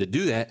rates. And to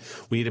do that,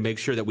 we need to make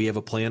sure that we have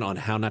a plan on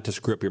how not to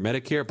screw up your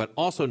Medicare, but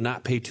also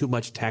not pay too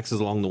much taxes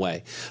along the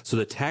way. So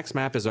the tax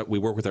map is we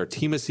work with our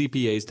team of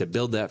CPAs to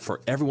build that for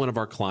every one of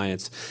our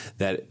clients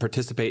that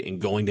participate in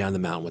going down the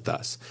mountain with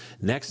us.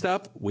 Next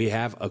up, we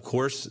have, of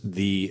course,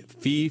 the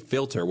fee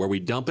filter, where we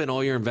dump in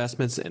all your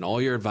investments and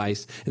all your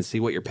advice and see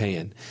what you're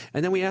paying.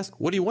 And then we ask,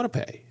 what do you want to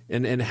pay?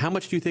 And how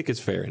much do you think is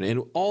fair?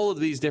 And all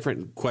of these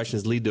different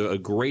questions lead to a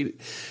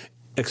great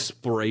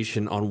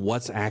exploration on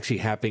what's actually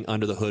happening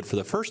under the hood for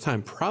the first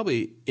time,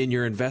 probably in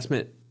your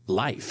investment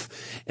life.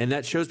 And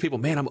that shows people,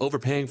 man, I'm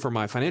overpaying for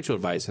my financial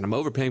advice and I'm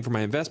overpaying for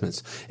my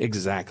investments.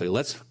 Exactly.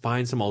 Let's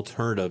find some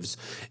alternatives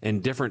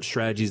and different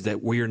strategies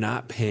that where you're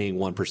not paying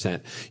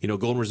 1%. You know,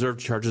 Golden Reserve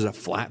charges a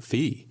flat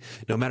fee,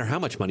 no matter how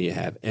much money you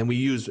have. And we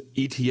use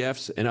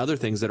ETFs and other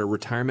things that are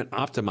retirement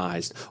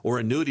optimized, or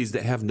annuities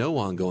that have no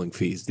ongoing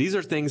fees. These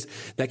are things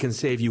that can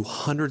save you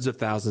hundreds of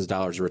thousands of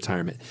dollars of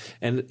retirement.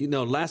 And, you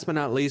know, last but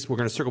not least, we're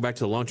going to circle back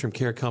to the long-term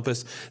care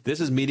compass. This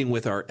is meeting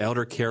with our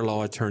elder care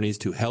law attorneys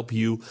to help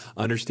you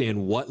understand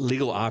what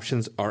legal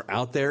options are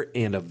out there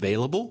and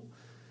available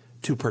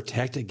to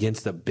protect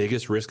against the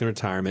biggest risk in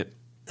retirement,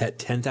 that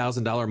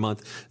 $10,000 a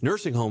month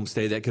nursing home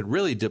stay that could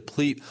really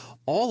deplete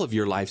all of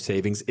your life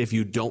savings if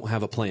you don't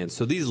have a plan.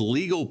 So these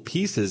legal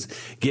pieces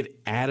get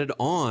added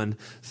on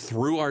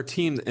through our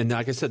team. And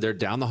like I said, they're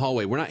down the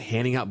hallway. We're not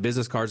handing out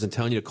business cards and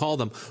telling you to call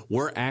them.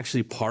 We're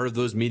actually part of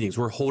those meetings.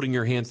 We're holding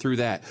your hand through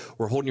that.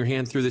 We're holding your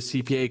hand through the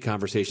CPA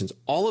conversations.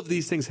 All of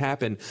these things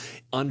happen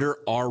under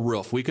our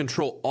roof. We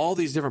control all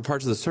these different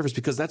parts of the service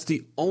because that's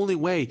the only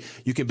way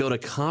you can build a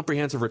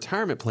comprehensive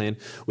retirement plan,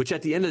 which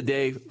at the end of the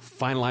day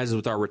finalizes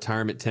with our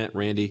retirement tent,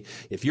 Randy.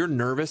 If you're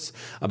nervous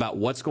about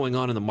what's going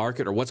on in the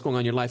market or what's going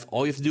on in your life,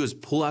 all you have to do is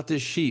pull out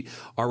this sheet.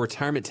 Our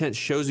retirement tent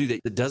shows you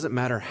that it doesn't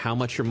matter how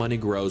much your money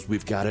grows.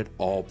 We've got it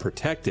all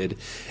protected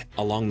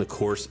along the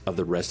course of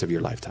the rest of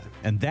your lifetime.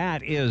 And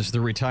that is the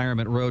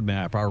retirement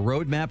roadmap. Our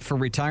roadmap for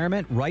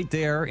retirement right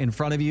there in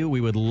front of you.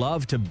 We would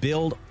love to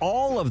build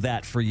all of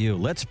that for you.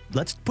 Let's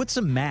put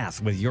some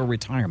math with your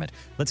retirement.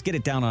 Let's get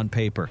it down on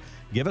paper.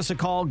 Give us a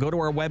call. Go to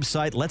our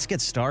website. Let's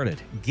get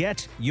started.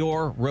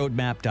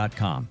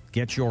 GetYourRoadmap.com.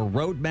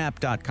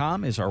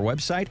 GetYourRoadmap.com is our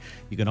website.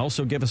 You can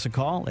also give us a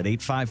call at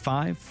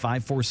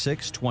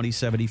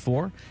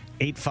 855-546-2074.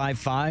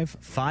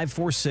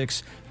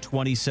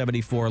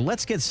 855-546-2074.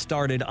 Let's get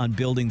started on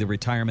building the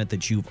retirement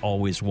that you've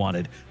always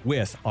wanted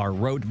with our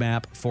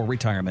roadmap for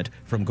retirement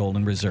from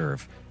Golden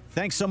Reserve.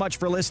 Thanks so much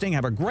for listening.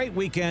 Have a great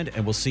weekend,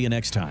 and we'll see you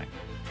next time.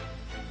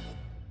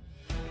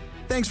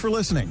 Thanks for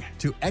listening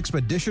to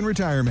Expedition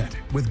Retirement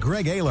with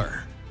Greg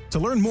Ayler. To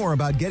learn more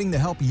about getting the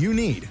help you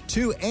need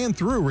to and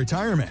through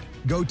retirement,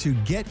 go to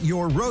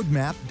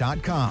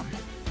GetYourRoadmap.com.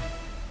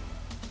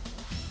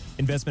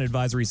 Investment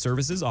advisory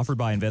services offered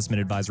by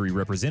investment advisory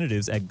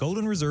representatives at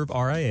Golden Reserve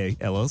RIA,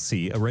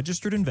 LLC, a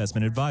registered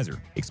investment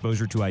advisor.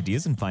 Exposure to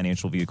ideas and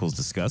financial vehicles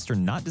discussed are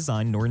not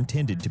designed nor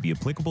intended to be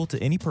applicable to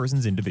any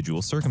person's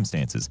individual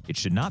circumstances. It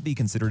should not be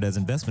considered as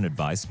investment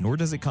advice, nor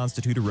does it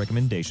constitute a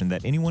recommendation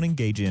that anyone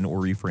engage in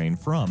or refrain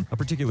from a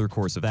particular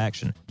course of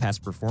action.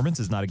 Past performance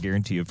is not a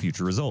guarantee of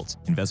future results.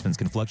 Investments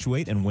can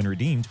fluctuate, and when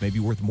redeemed may be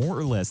worth more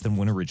or less than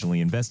when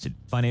originally invested.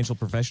 Financial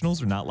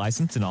professionals are not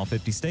licensed in all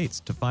 50 states.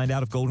 To find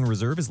out if Golden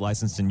Reserve is licensed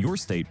in your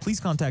state,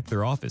 please contact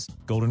their office.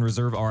 Golden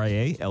Reserve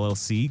RIA,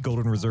 LLC,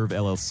 Golden Reserve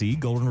LLC,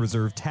 Golden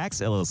Reserve Tax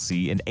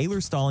LLC, and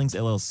Ayler Stallings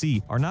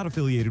LLC are not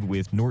affiliated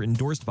with nor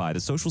endorsed by the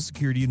Social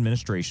Security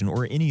Administration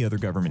or any other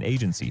government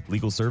agency.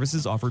 Legal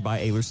services offered by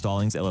Ayler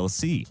Stallings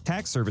LLC.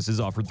 Tax services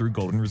offered through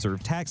Golden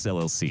Reserve Tax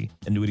LLC.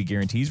 Annuity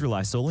guarantees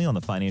rely solely on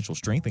the financial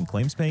strength and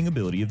claims-paying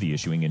ability of the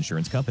issuing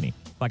insurance company.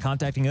 By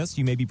contacting us,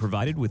 you may be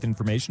provided with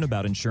information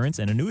about insurance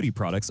and annuity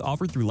products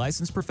offered through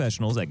licensed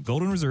professionals at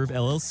Golden Reserve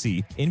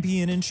LLC,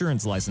 NPN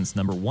Insurance License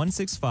number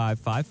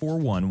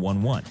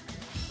 165541111.